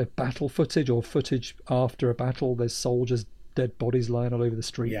 There's like battle footage or footage after a battle. There's soldiers' dead bodies lying all over the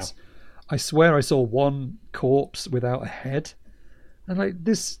streets. Yeah. I swear I saw one corpse without a head, and like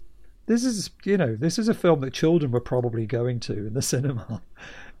this is a film that children were probably going to in the cinema,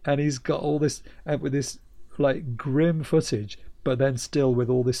 and he's got all this with this like grim footage, but then still with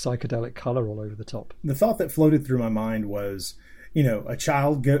all this psychedelic color all over the top. The thought that floated through my mind was, a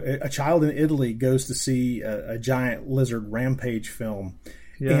child in Italy goes to see a giant lizard rampage film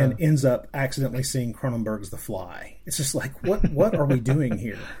and ends up accidentally seeing Cronenberg's The Fly. It's just like, what are we doing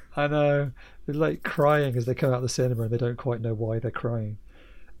here? I know. They're like crying as they come out of the cinema and they don't quite know why they're crying.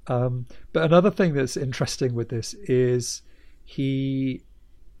 But another thing that's interesting with this is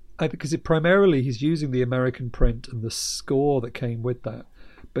because primarily he's using the American print and the score that came with that,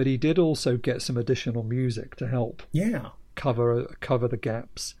 but he did also get some additional music to help. Yeah. Cover the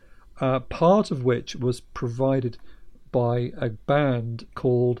gaps, part of which was provided by a band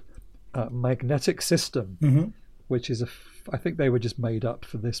called Magnetic System, mm-hmm. which is I think they were just made up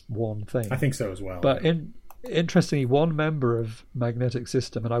for this one thing. I think so as well. But interestingly, one member of Magnetic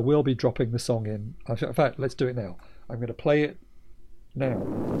System, and I will be dropping the song in. In fact, let's do it now. I'm going to play it now.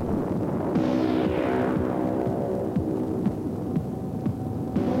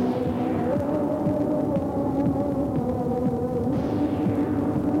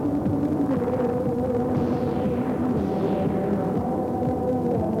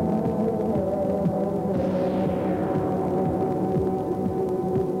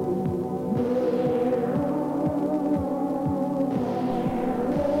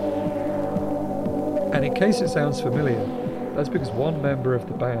 And in case it sounds familiar, that's because one member of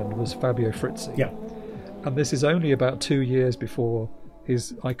the band was Fabio Frizzi. Yeah. And this is only about 2 years before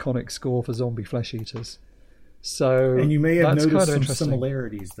his iconic score for Zombie Flesh Eaters. So and you may have noticed kind of some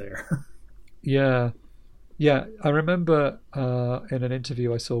similarities there. Yeah. I remember in an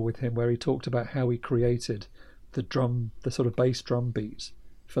interview I saw with him where he talked about how he created the sort of bass drum beat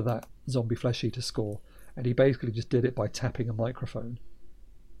for that Zombie Flesh Eater score. And he basically just did it by tapping a microphone.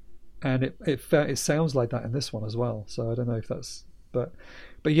 And it sounds like that in this one as well. So I don't know if that's... But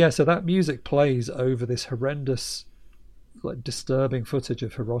yeah, so that music plays over this horrendous, like disturbing footage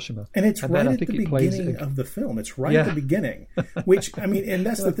of Hiroshima. And it's right at the beginning of the film. It's right at the beginning. Which, I mean, and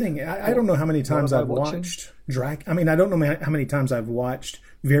that's the thing. I don't know how many times I've watched I mean, I don't know how many times I've watched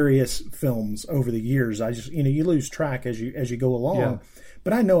various films over the years. I just, you lose track as you go along. Yeah.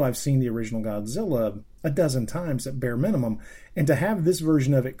 But I know I've seen the original Godzilla a dozen times at bare minimum, and to have this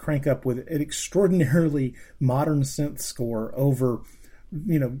version of it crank up with an extraordinarily modern synth score over,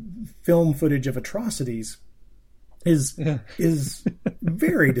 film footage of atrocities is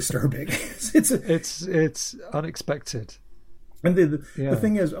very disturbing. It's unexpected. And the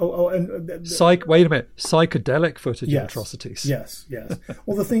thing is, wait a minute, psychedelic footage of yes, atrocities. Yes.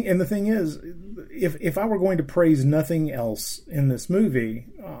 Well, the thing is, if I were going to praise nothing else in this movie,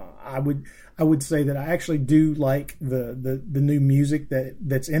 I would say that I actually do like the new music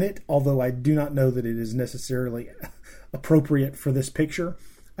that's in it. Although I do not know that it is necessarily appropriate for this picture.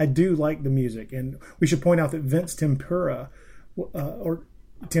 I do like the music, and we should point out that Vince Tempera,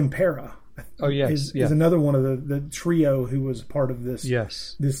 Oh yes, is another one of the trio who was part of this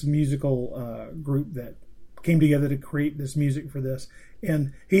this musical group that came together to create this music for this.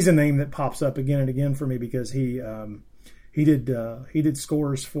 And he's a name that pops up again and again for me because he did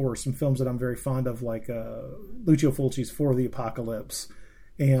scores for some films that I'm very fond of, like Lucio Fulci's For the Apocalypse,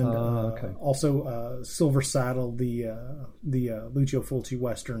 and also Silver Saddle, the Lucio Fulci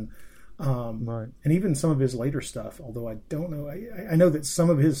Western. Right. And even some of his later stuff, although I don't know. I know that some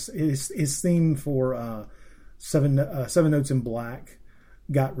of his theme for Seven Notes in Black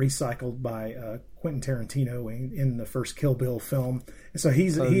got recycled by Quentin Tarantino in the first Kill Bill film. And so he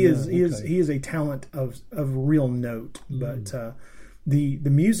is a talent of real note. But the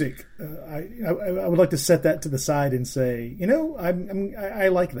music, I would like to set that to the side and say, I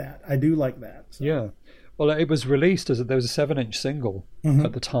like that. I do like that. So. Yeah. Well, it was released there was a 7-inch single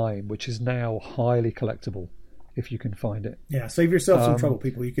at the time, which is now highly collectable if you can find it. Yeah, save yourself some trouble,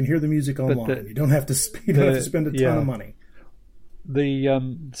 people. You can hear the music online. You don't have to spend a ton of money.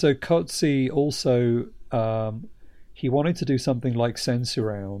 So Cozzi also he wanted to do something like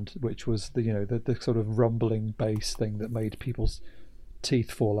Sensurround, which was the sort of rumbling bass thing that made people's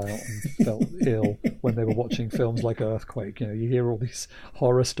teeth fall out and felt ill when they were watching films like Earthquake. You hear all these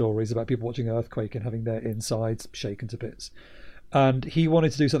horror stories about people watching Earthquake and having their insides shaken to bits. And he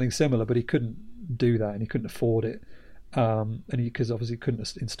wanted to do something similar, but he couldn't do that, and he couldn't afford it. Because obviously he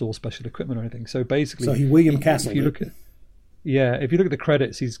couldn't install special equipment or anything. So basically, he William Castle. If you look at the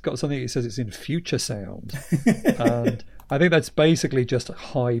credits, he's got something that says it's in Future Sound, and I think that's basically just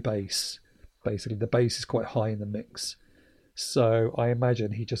high bass. Basically, the bass is quite high in the mix. So I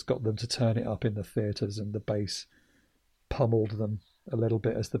imagine he just got them to turn it up in the theatres, and the bass pummeled them a little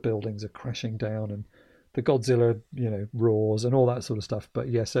bit as the buildings are crashing down and the Godzilla, roars and all that sort of stuff. But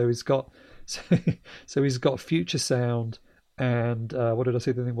yeah, so he's got Future Sound, and what did I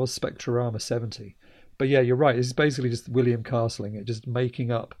say the thing was? Spectrorama 70. But yeah, you're right. It's basically just William Castling it, just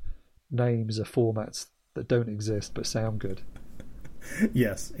making up names of formats that don't exist but sound good.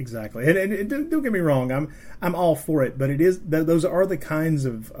 Yes, exactly. And don't get me wrong, I'm all for it, but those are the kinds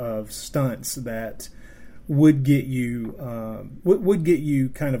of stunts that would get you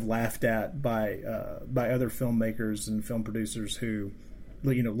kind of laughed at by other filmmakers and film producers who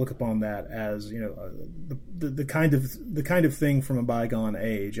look upon that as the kind of thing from a bygone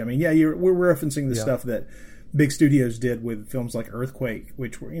age. I mean, we're referencing the stuff that big studios did with films like Earthquake,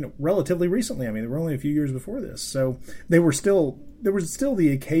 which were relatively recently. I mean, they were only a few years before this, so there was still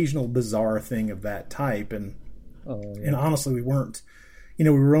the occasional bizarre thing of that type, and honestly, we weren't. We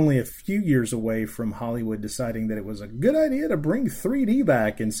were only a few years away from Hollywood deciding that it was a good idea to bring 3D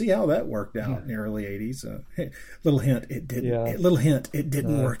back and see how that worked out in the early '80s. Little hint, it didn't. Yeah. Little hint, it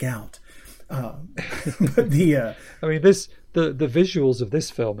didn't work out. But the the visuals of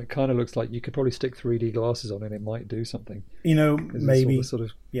this film, it kind of looks like you could probably stick 3D glasses on and it might do something. Maybe all the sort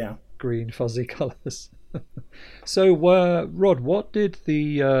of green fuzzy colours. So, Rod, what did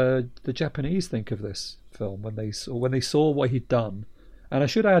the Japanese think of this film when they saw what he'd done? And I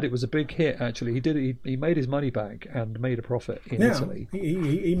should add, it was a big hit. Actually, he made his money back and made a profit in Italy.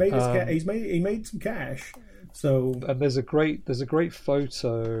 He made some cash. So, and there's a great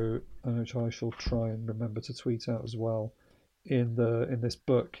photo which I shall try and remember to tweet out as well in this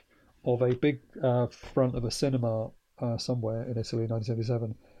book of a big front of a cinema somewhere in Italy in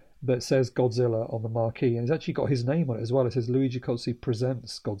 1977 that says Godzilla on the marquee, and it's actually got his name on it as well. It says Luigi Cozzi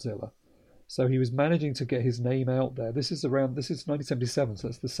presents Godzilla. So he was managing to get his name out there. This is 1977, so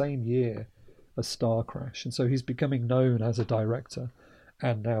that's the same year as Star Crash, and so he's becoming known as a director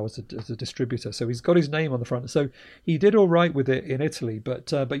and now as a distributor. So he's got his name on the front. So he did all right with it in Italy,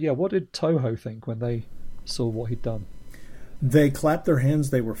 but yeah, what did Toho think when they saw what he'd done? They clapped their hands.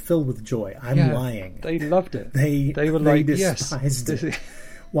 They were filled with joy. I'm lying. They loved it. They were like, yes. It.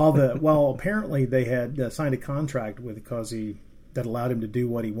 While apparently they had signed a contract with Cozzi that allowed him to do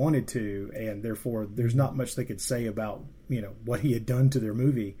what he wanted to, and therefore there's not much they could say about what he had done to their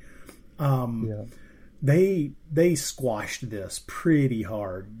movie. They squashed this pretty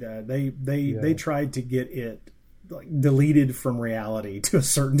hard. They tried to get it like deleted from reality to a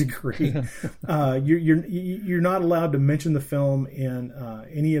certain degree. You're not allowed to mention the film in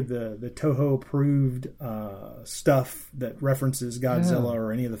any of the Toho approved stuff that references Godzilla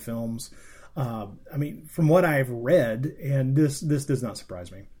or any of the films. I mean, from what I've read, and this does not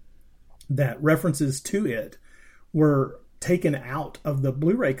surprise me, that references to it were taken out of the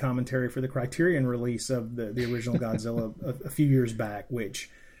Blu-ray commentary for the Criterion release of the original Godzilla a few years back, which,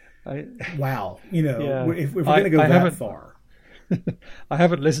 wow, if we're going to go that far. I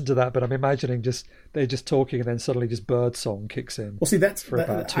haven't listened to that, but I'm imagining they're just talking and then suddenly just bird song kicks in. Well, see, about 2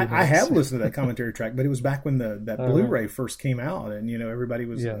 minutes. I have listened to that commentary track, but it was back when that Blu-ray first came out, and everybody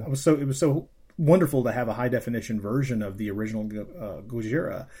was it was so wonderful to have a high definition version of the original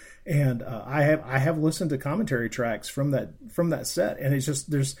Gojira, and I have listened to commentary tracks from that set, and it's just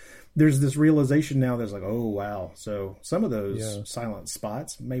there's this realization now that's like, oh wow, so some of those silent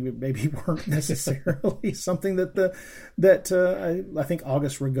spots maybe weren't necessarily something that I think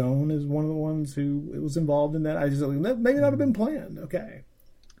August Ragone is one of the ones who was involved in that. I just maybe not have been planned. Okay,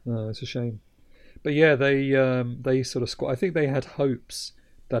 no, it's a shame, but yeah, they sort of I think they had hopes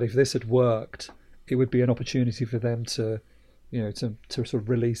that if this had worked, it would be an opportunity for them to sort of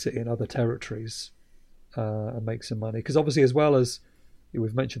release it in other territories and make some money. Because obviously, as well as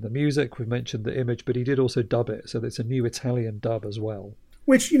we've mentioned the music, we've mentioned the image, but he did also dub it, so it's a new Italian dub as well.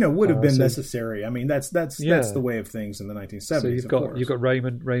 Which would have been necessary. I mean, that's the way of things in the 1970s. So you've got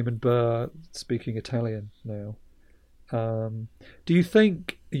Raymond Burr speaking Italian now. Do you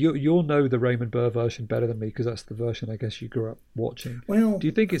think you'll know the Raymond Burr version better than me, because that's the version I guess you grew up watching? Well, do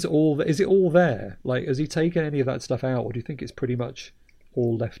you think is it all there? Like, has he taken any of that stuff out, or do you think it's pretty much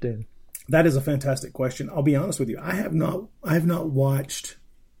all left in? That is a fantastic question. I'll be honest with you. I have not watched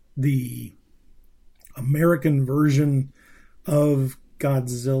the American version of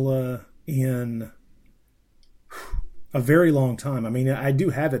Godzilla in a very long time. I mean, I do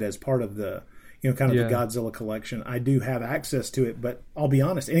have it as part of the the Godzilla collection. I do have access to it, but I'll be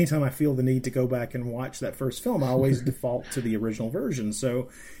honest, anytime I feel the need to go back and watch that first film, I always default to the original version. So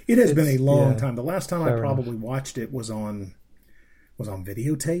it has been a long time. The last time I probably watched it was on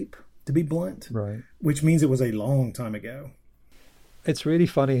videotape, to be blunt. Right. Which means it was a long time ago. It's really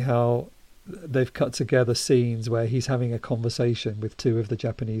funny how they've cut together scenes where he's having a conversation with two of the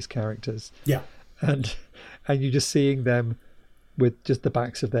Japanese characters. Yeah. And you're just seeing them with just the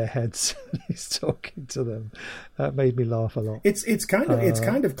backs of their heads. He's talking to them. That made me laugh a lot. It's kind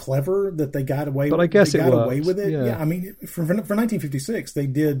of clever that they got away. But I guess they got away with it. Yeah. I mean, for 1956, they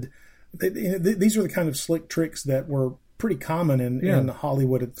did. These are the kind of slick tricks that were pretty common in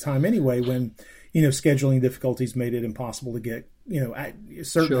Hollywood at the time. Anyway, when scheduling difficulties made it impossible to get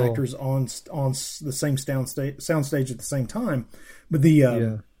certain actors on the same soundstage at the same time. But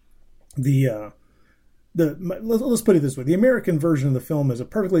let's put it this way: the American version of the film is a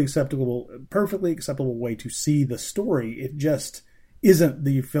perfectly acceptable way to see the story. It just isn't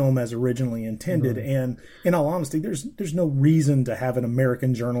the film as originally intended. Mm-hmm. And in all honesty, there's no reason to have an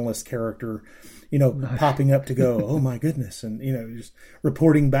American journalist character, popping up to go, oh my goodness, and just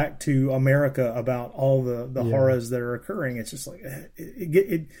reporting back to America about all the horrors that are occurring. It's just like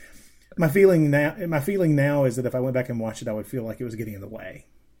my feeling now is that if I went back and watched it, I would feel like it was getting in the way.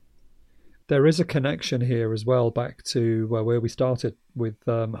 There is a connection here as well, back to where we started with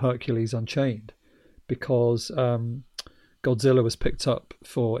Hercules Unchained, because Godzilla was picked up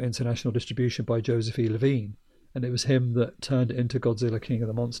for international distribution by Joseph E. Levine, and it was him that turned it into Godzilla King of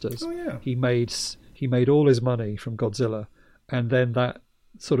the Monsters. Oh yeah. He made all his money from Godzilla, and then that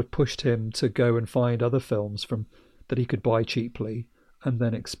sort of pushed him to go and find other films that he could buy cheaply and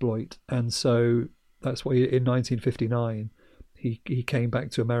then exploit. And so that's why in 1959 he came back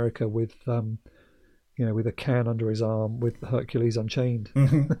to America with with a can under his arm with Hercules Unchained.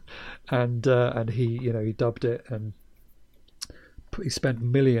 Mm-hmm. and he dubbed it, and he spent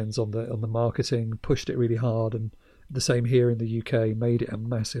millions on the marketing, pushed it really hard, and the same here in the UK, made it a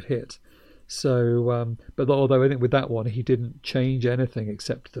massive hit. So, but although I think with that one he didn't change anything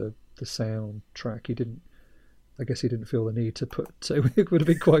except the soundtrack. I guess he didn't feel the need to put. So it would have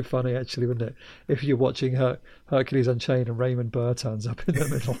been quite funny, actually, wouldn't it, if you're watching Hercules Unchained and Raymond Burr turns up in the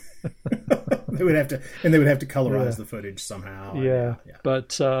middle. They would have to colorize the footage somehow. Yeah.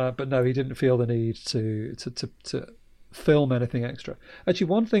 But no, he didn't feel the need to film anything extra. Actually,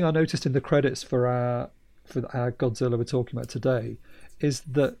 one thing I noticed in the credits for our Godzilla we're talking about today is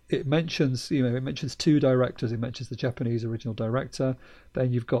that it mentions two directors. It mentions the Japanese original director.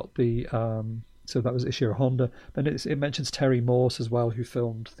 Then you've got the so that was Ishiro Honda. Then it mentions Terry Morse as well, who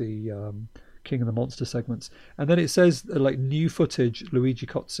filmed the King of the Monster segments. And then it says new footage, Luigi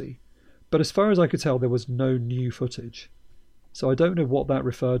Cozzi. But as far as I could tell, there was no new footage. So I don't know what that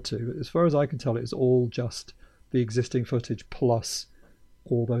referred to. As far as I can tell, it's all just the existing footage plus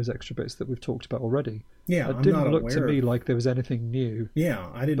all those extra bits that we've talked about already. Yeah, it didn't look to me like there was anything new. Yeah,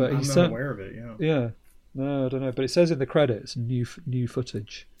 I didn't. I'm not aware of it. Yeah. Yeah. No, I don't know. But it says in the credits, new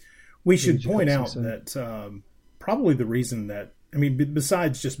footage. We should point out that probably the reason that, I mean,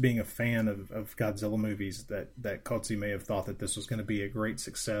 besides just being a fan of Godzilla movies, that Kotze may have thought that this was going to be a great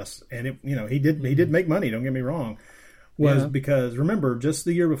success, and it, he did make money. Don't get me wrong, was because remember just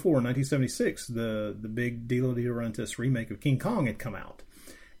the year before, 1976, the big Dino De Laurentiis remake of King Kong had come out,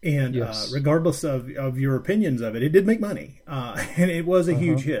 and regardless of your opinions of it, it did make money, and it was a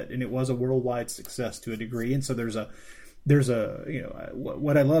huge hit, and it was a worldwide success to a degree, and so there's a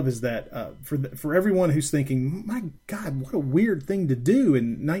what I love is that for everyone who's thinking, my God, what a weird thing to do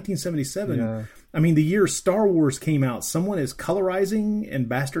in 1977. Yeah. I mean, the year Star Wars came out, someone is colorizing and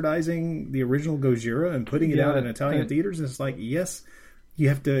bastardizing the original Gojira and putting it out in Italian theaters. And it's like, yes, you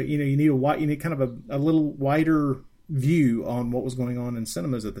have to, you need kind of a little wider view on what was going on in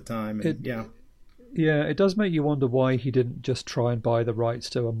cinemas at the time. And, it does make you wonder why he didn't just try and buy the rights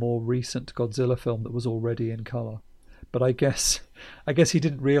to a more recent Godzilla film that was already in color. But I guess he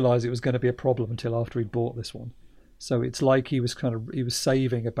didn't realize it was going to be a problem until after he'd bought this one. So it's like he was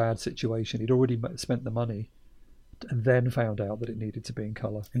saving a bad situation. He'd already spent the money, and then found out that it needed to be in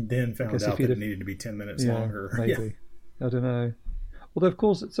color. And then found out that it needed to be 10 minutes longer. Maybe. I don't know. Although of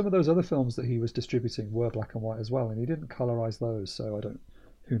course some of those other films that he was distributing were black and white as well, and he didn't colorize those. So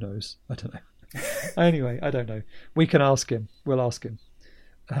who knows? I don't know. Anyway, I don't know. We can ask him. We'll ask him.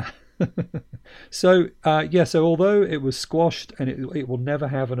 So although it was squashed and it will never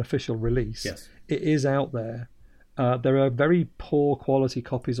have an official release, it is out there. There are very poor quality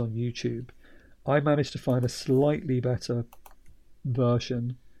copies on YouTube. I managed to find a slightly better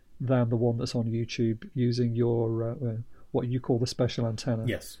version than the one that's on YouTube using your what you call the special antenna.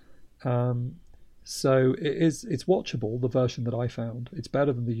 Yes. So it's watchable, the version that I found. It's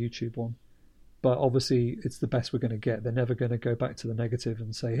better than the YouTube one. But obviously, it's the best we're going to get. They're never going to go back to the negative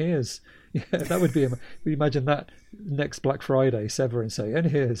and say, that would be, imagine that next Black Friday, Severin say, and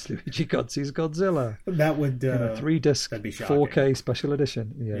here's Luigi Kotze's Godzilla. That would, 3-disc, 4K special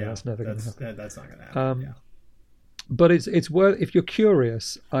edition. Yeah, that's never going to happen. That's not going to happen, But it's worth, if you're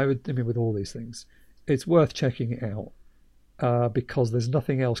curious, with all these things, it's worth checking it out because there's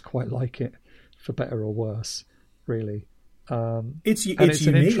nothing else quite like it, for better or worse, really. It's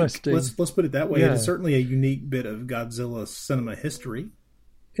unique. Let's put it that way. Yeah. It is certainly a unique bit of Godzilla cinema history.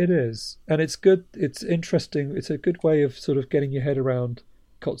 It is, and it's good. It's interesting. It's a good way of sort of getting your head around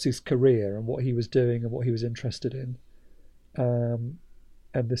Kotze's career and what he was doing and what he was interested in. And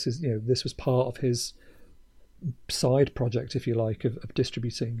this was part of his side project, if you like, of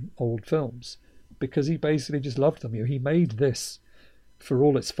distributing old films, because he basically just loved them. He made this, for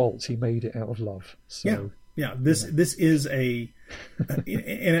all its faults, he made it out of love. So. Yeah, this is and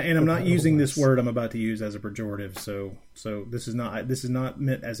I'm not using this word I'm about to use as a pejorative. So this is not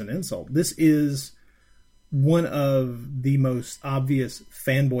meant as an insult. This is one of the most obvious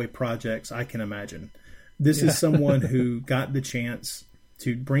fanboy projects I can imagine. This is someone who got the chance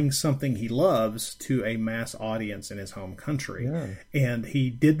to bring something he loves to a mass audience in his home country, and he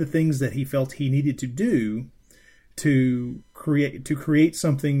did the things that he felt he needed to do to create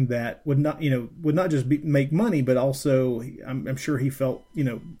something that would not just make money, but also I'm sure he felt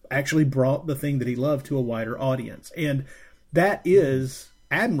actually brought the thing that he loved to a wider audience, and that is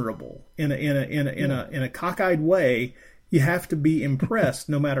admirable in a cockeyed way. You have to be impressed,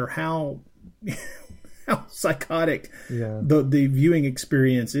 no matter how psychotic the viewing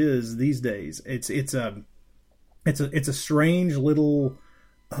experience is these days. It's a strange little.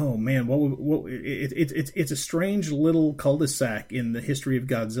 Oh man, it's a strange little cul-de-sac in the history of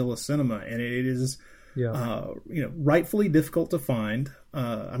Godzilla cinema, and it is, rightfully difficult to find.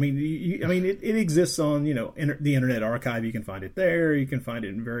 It exists on the Internet Archive. You can find it there. You can find it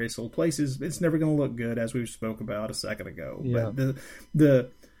in various old places. It's never going to look good, as we spoke about a second ago. Yeah. But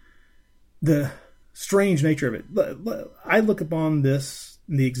the strange nature of it, I look upon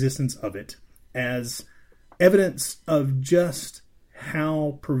the existence of it, as evidence of just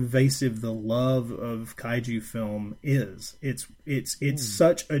how pervasive the love of kaiju film is. It's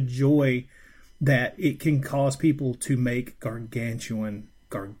such a joy that it can cause people to make gargantuan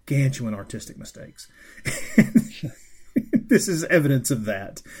artistic mistakes. This is evidence of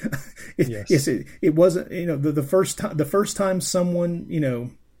that. It wasn't, the first time someone,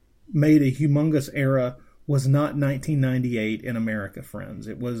 made a humongous era was not 1998 in America, friends.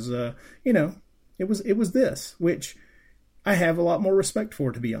 It was, it was this, which I have a lot more respect for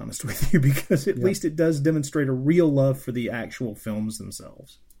it, to be honest with you, because at least it does demonstrate a real love for the actual films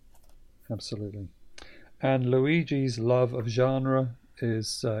themselves. Absolutely. And Luigi's love of genre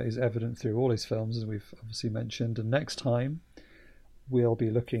is evident through all his films, as we've obviously mentioned. And next time, we'll be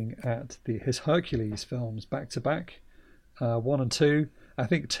looking at his Hercules films back to back, 1 and 2. I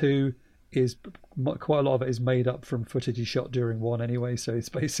think 2 is quite a lot of it is made up from footage he shot during 1 anyway, so it's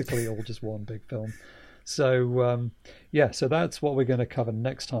basically all just one big film. So so that's what we're going to cover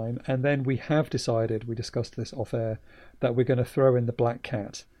next time. And then we have decided, we discussed this off air, that we're going to throw in The Black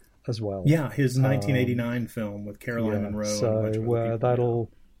Cat as well. Yeah, his 1989 film with Caroline Munro. So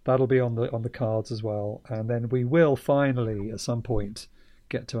that'll be on the cards as well. And then we will finally at some point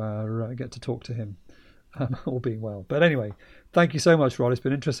get to talk to him, all being well. But anyway, thank you so much, Rod. It's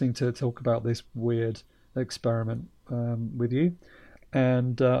been interesting to talk about this weird experiment with you.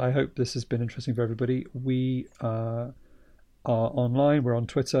 And I hope this has been interesting for everybody. We are online. We're on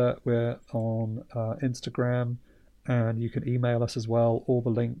Twitter. We're on Instagram. And you can email us as well. All the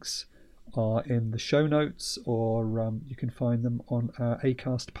links are in the show notes, or you can find them on our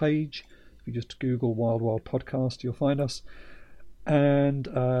Acast page. If you just Google Wild Wild Podcast, you'll find us. And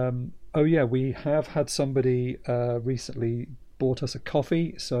we have had somebody recently bought us a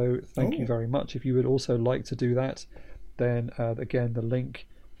coffee. So thank you very much. If you would also like to do that, then again, the link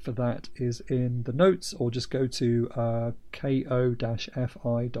for that is in the notes, or just go to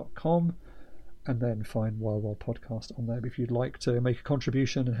ko-fi.com and then find Wild Wild Podcast on there. If you'd like to make a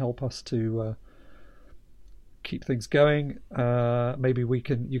contribution and help us to keep things going, maybe you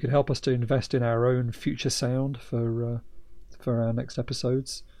can help us to invest in our own future sound for our next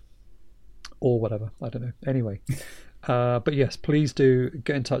episodes, or whatever. I don't know. Anyway. But yes, please do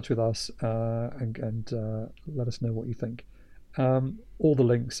get in touch with us and let us know what you think. All the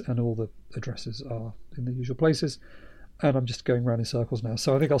links and all the addresses are in the usual places. And I'm just going around in circles now,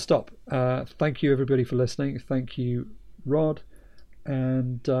 so I think I'll stop. Thank you, everybody, for listening. Thank you, Rod.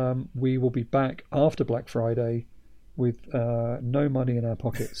 And we will be back after Black Friday with no money in our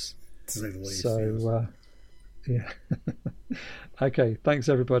pockets. To say the least. So, yeah. Okay, thanks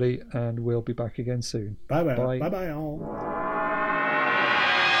everybody, and we'll be back again soon. Bye bye all.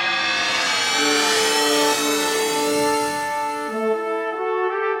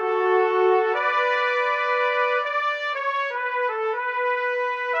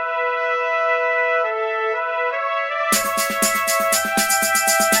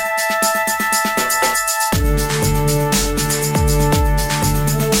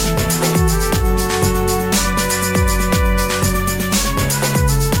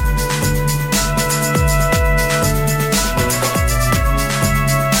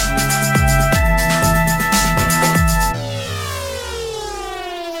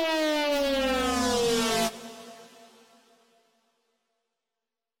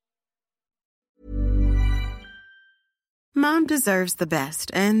 Mom deserves the best,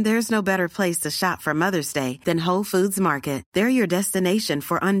 and there's no better place to shop for Mother's Day than Whole Foods Market. They're your destination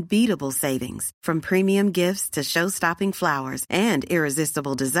for unbeatable savings, from premium gifts to show-stopping flowers and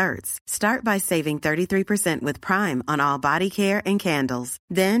irresistible desserts. Start by saving 33% with Prime on all body care and candles.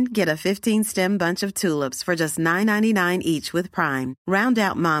 Then get a 15-stem bunch of tulips for just $9.99 each with Prime. Round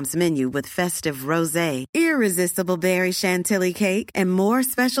out Mom's menu with festive rosé, irresistible berry chantilly cake, and more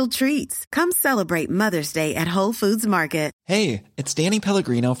special treats. Come celebrate Mother's Day at Whole Foods Market. Hey, it's Danny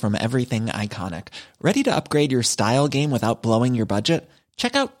Pellegrino from Everything Iconic. Ready to upgrade your style game without blowing your budget?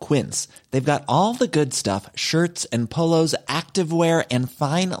 Check out Quince. They've got all the good stuff, shirts and polos, activewear, and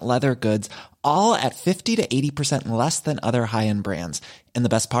fine leather goods, all at 50 to 80% less than other high-end brands. And the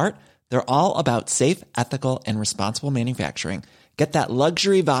best part? They're all about safe, ethical, and responsible manufacturing. Get that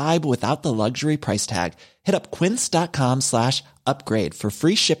luxury vibe without the luxury price tag. Hit up quince.com/upgrade for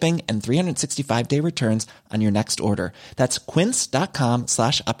free shipping and 365-day returns on your next order. That's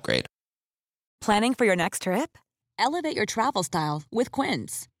quince.com/upgrade. Planning for your next trip? Elevate your travel style with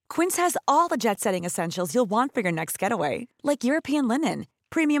Quince. Quince has all the jet-setting essentials you'll want for your next getaway, like European linen,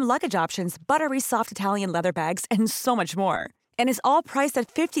 premium luggage options, buttery soft Italian leather bags, and so much more. And is all priced at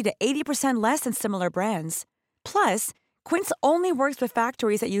 50 to 80% less than similar brands. Plus, Quince only works with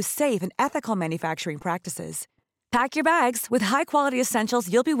factories that use safe and ethical manufacturing practices. Pack your bags with high-quality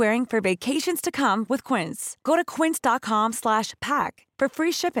essentials you'll be wearing for vacations to come with Quince. Go to quince.com/pack for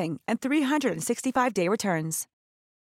free shipping and 365-day returns.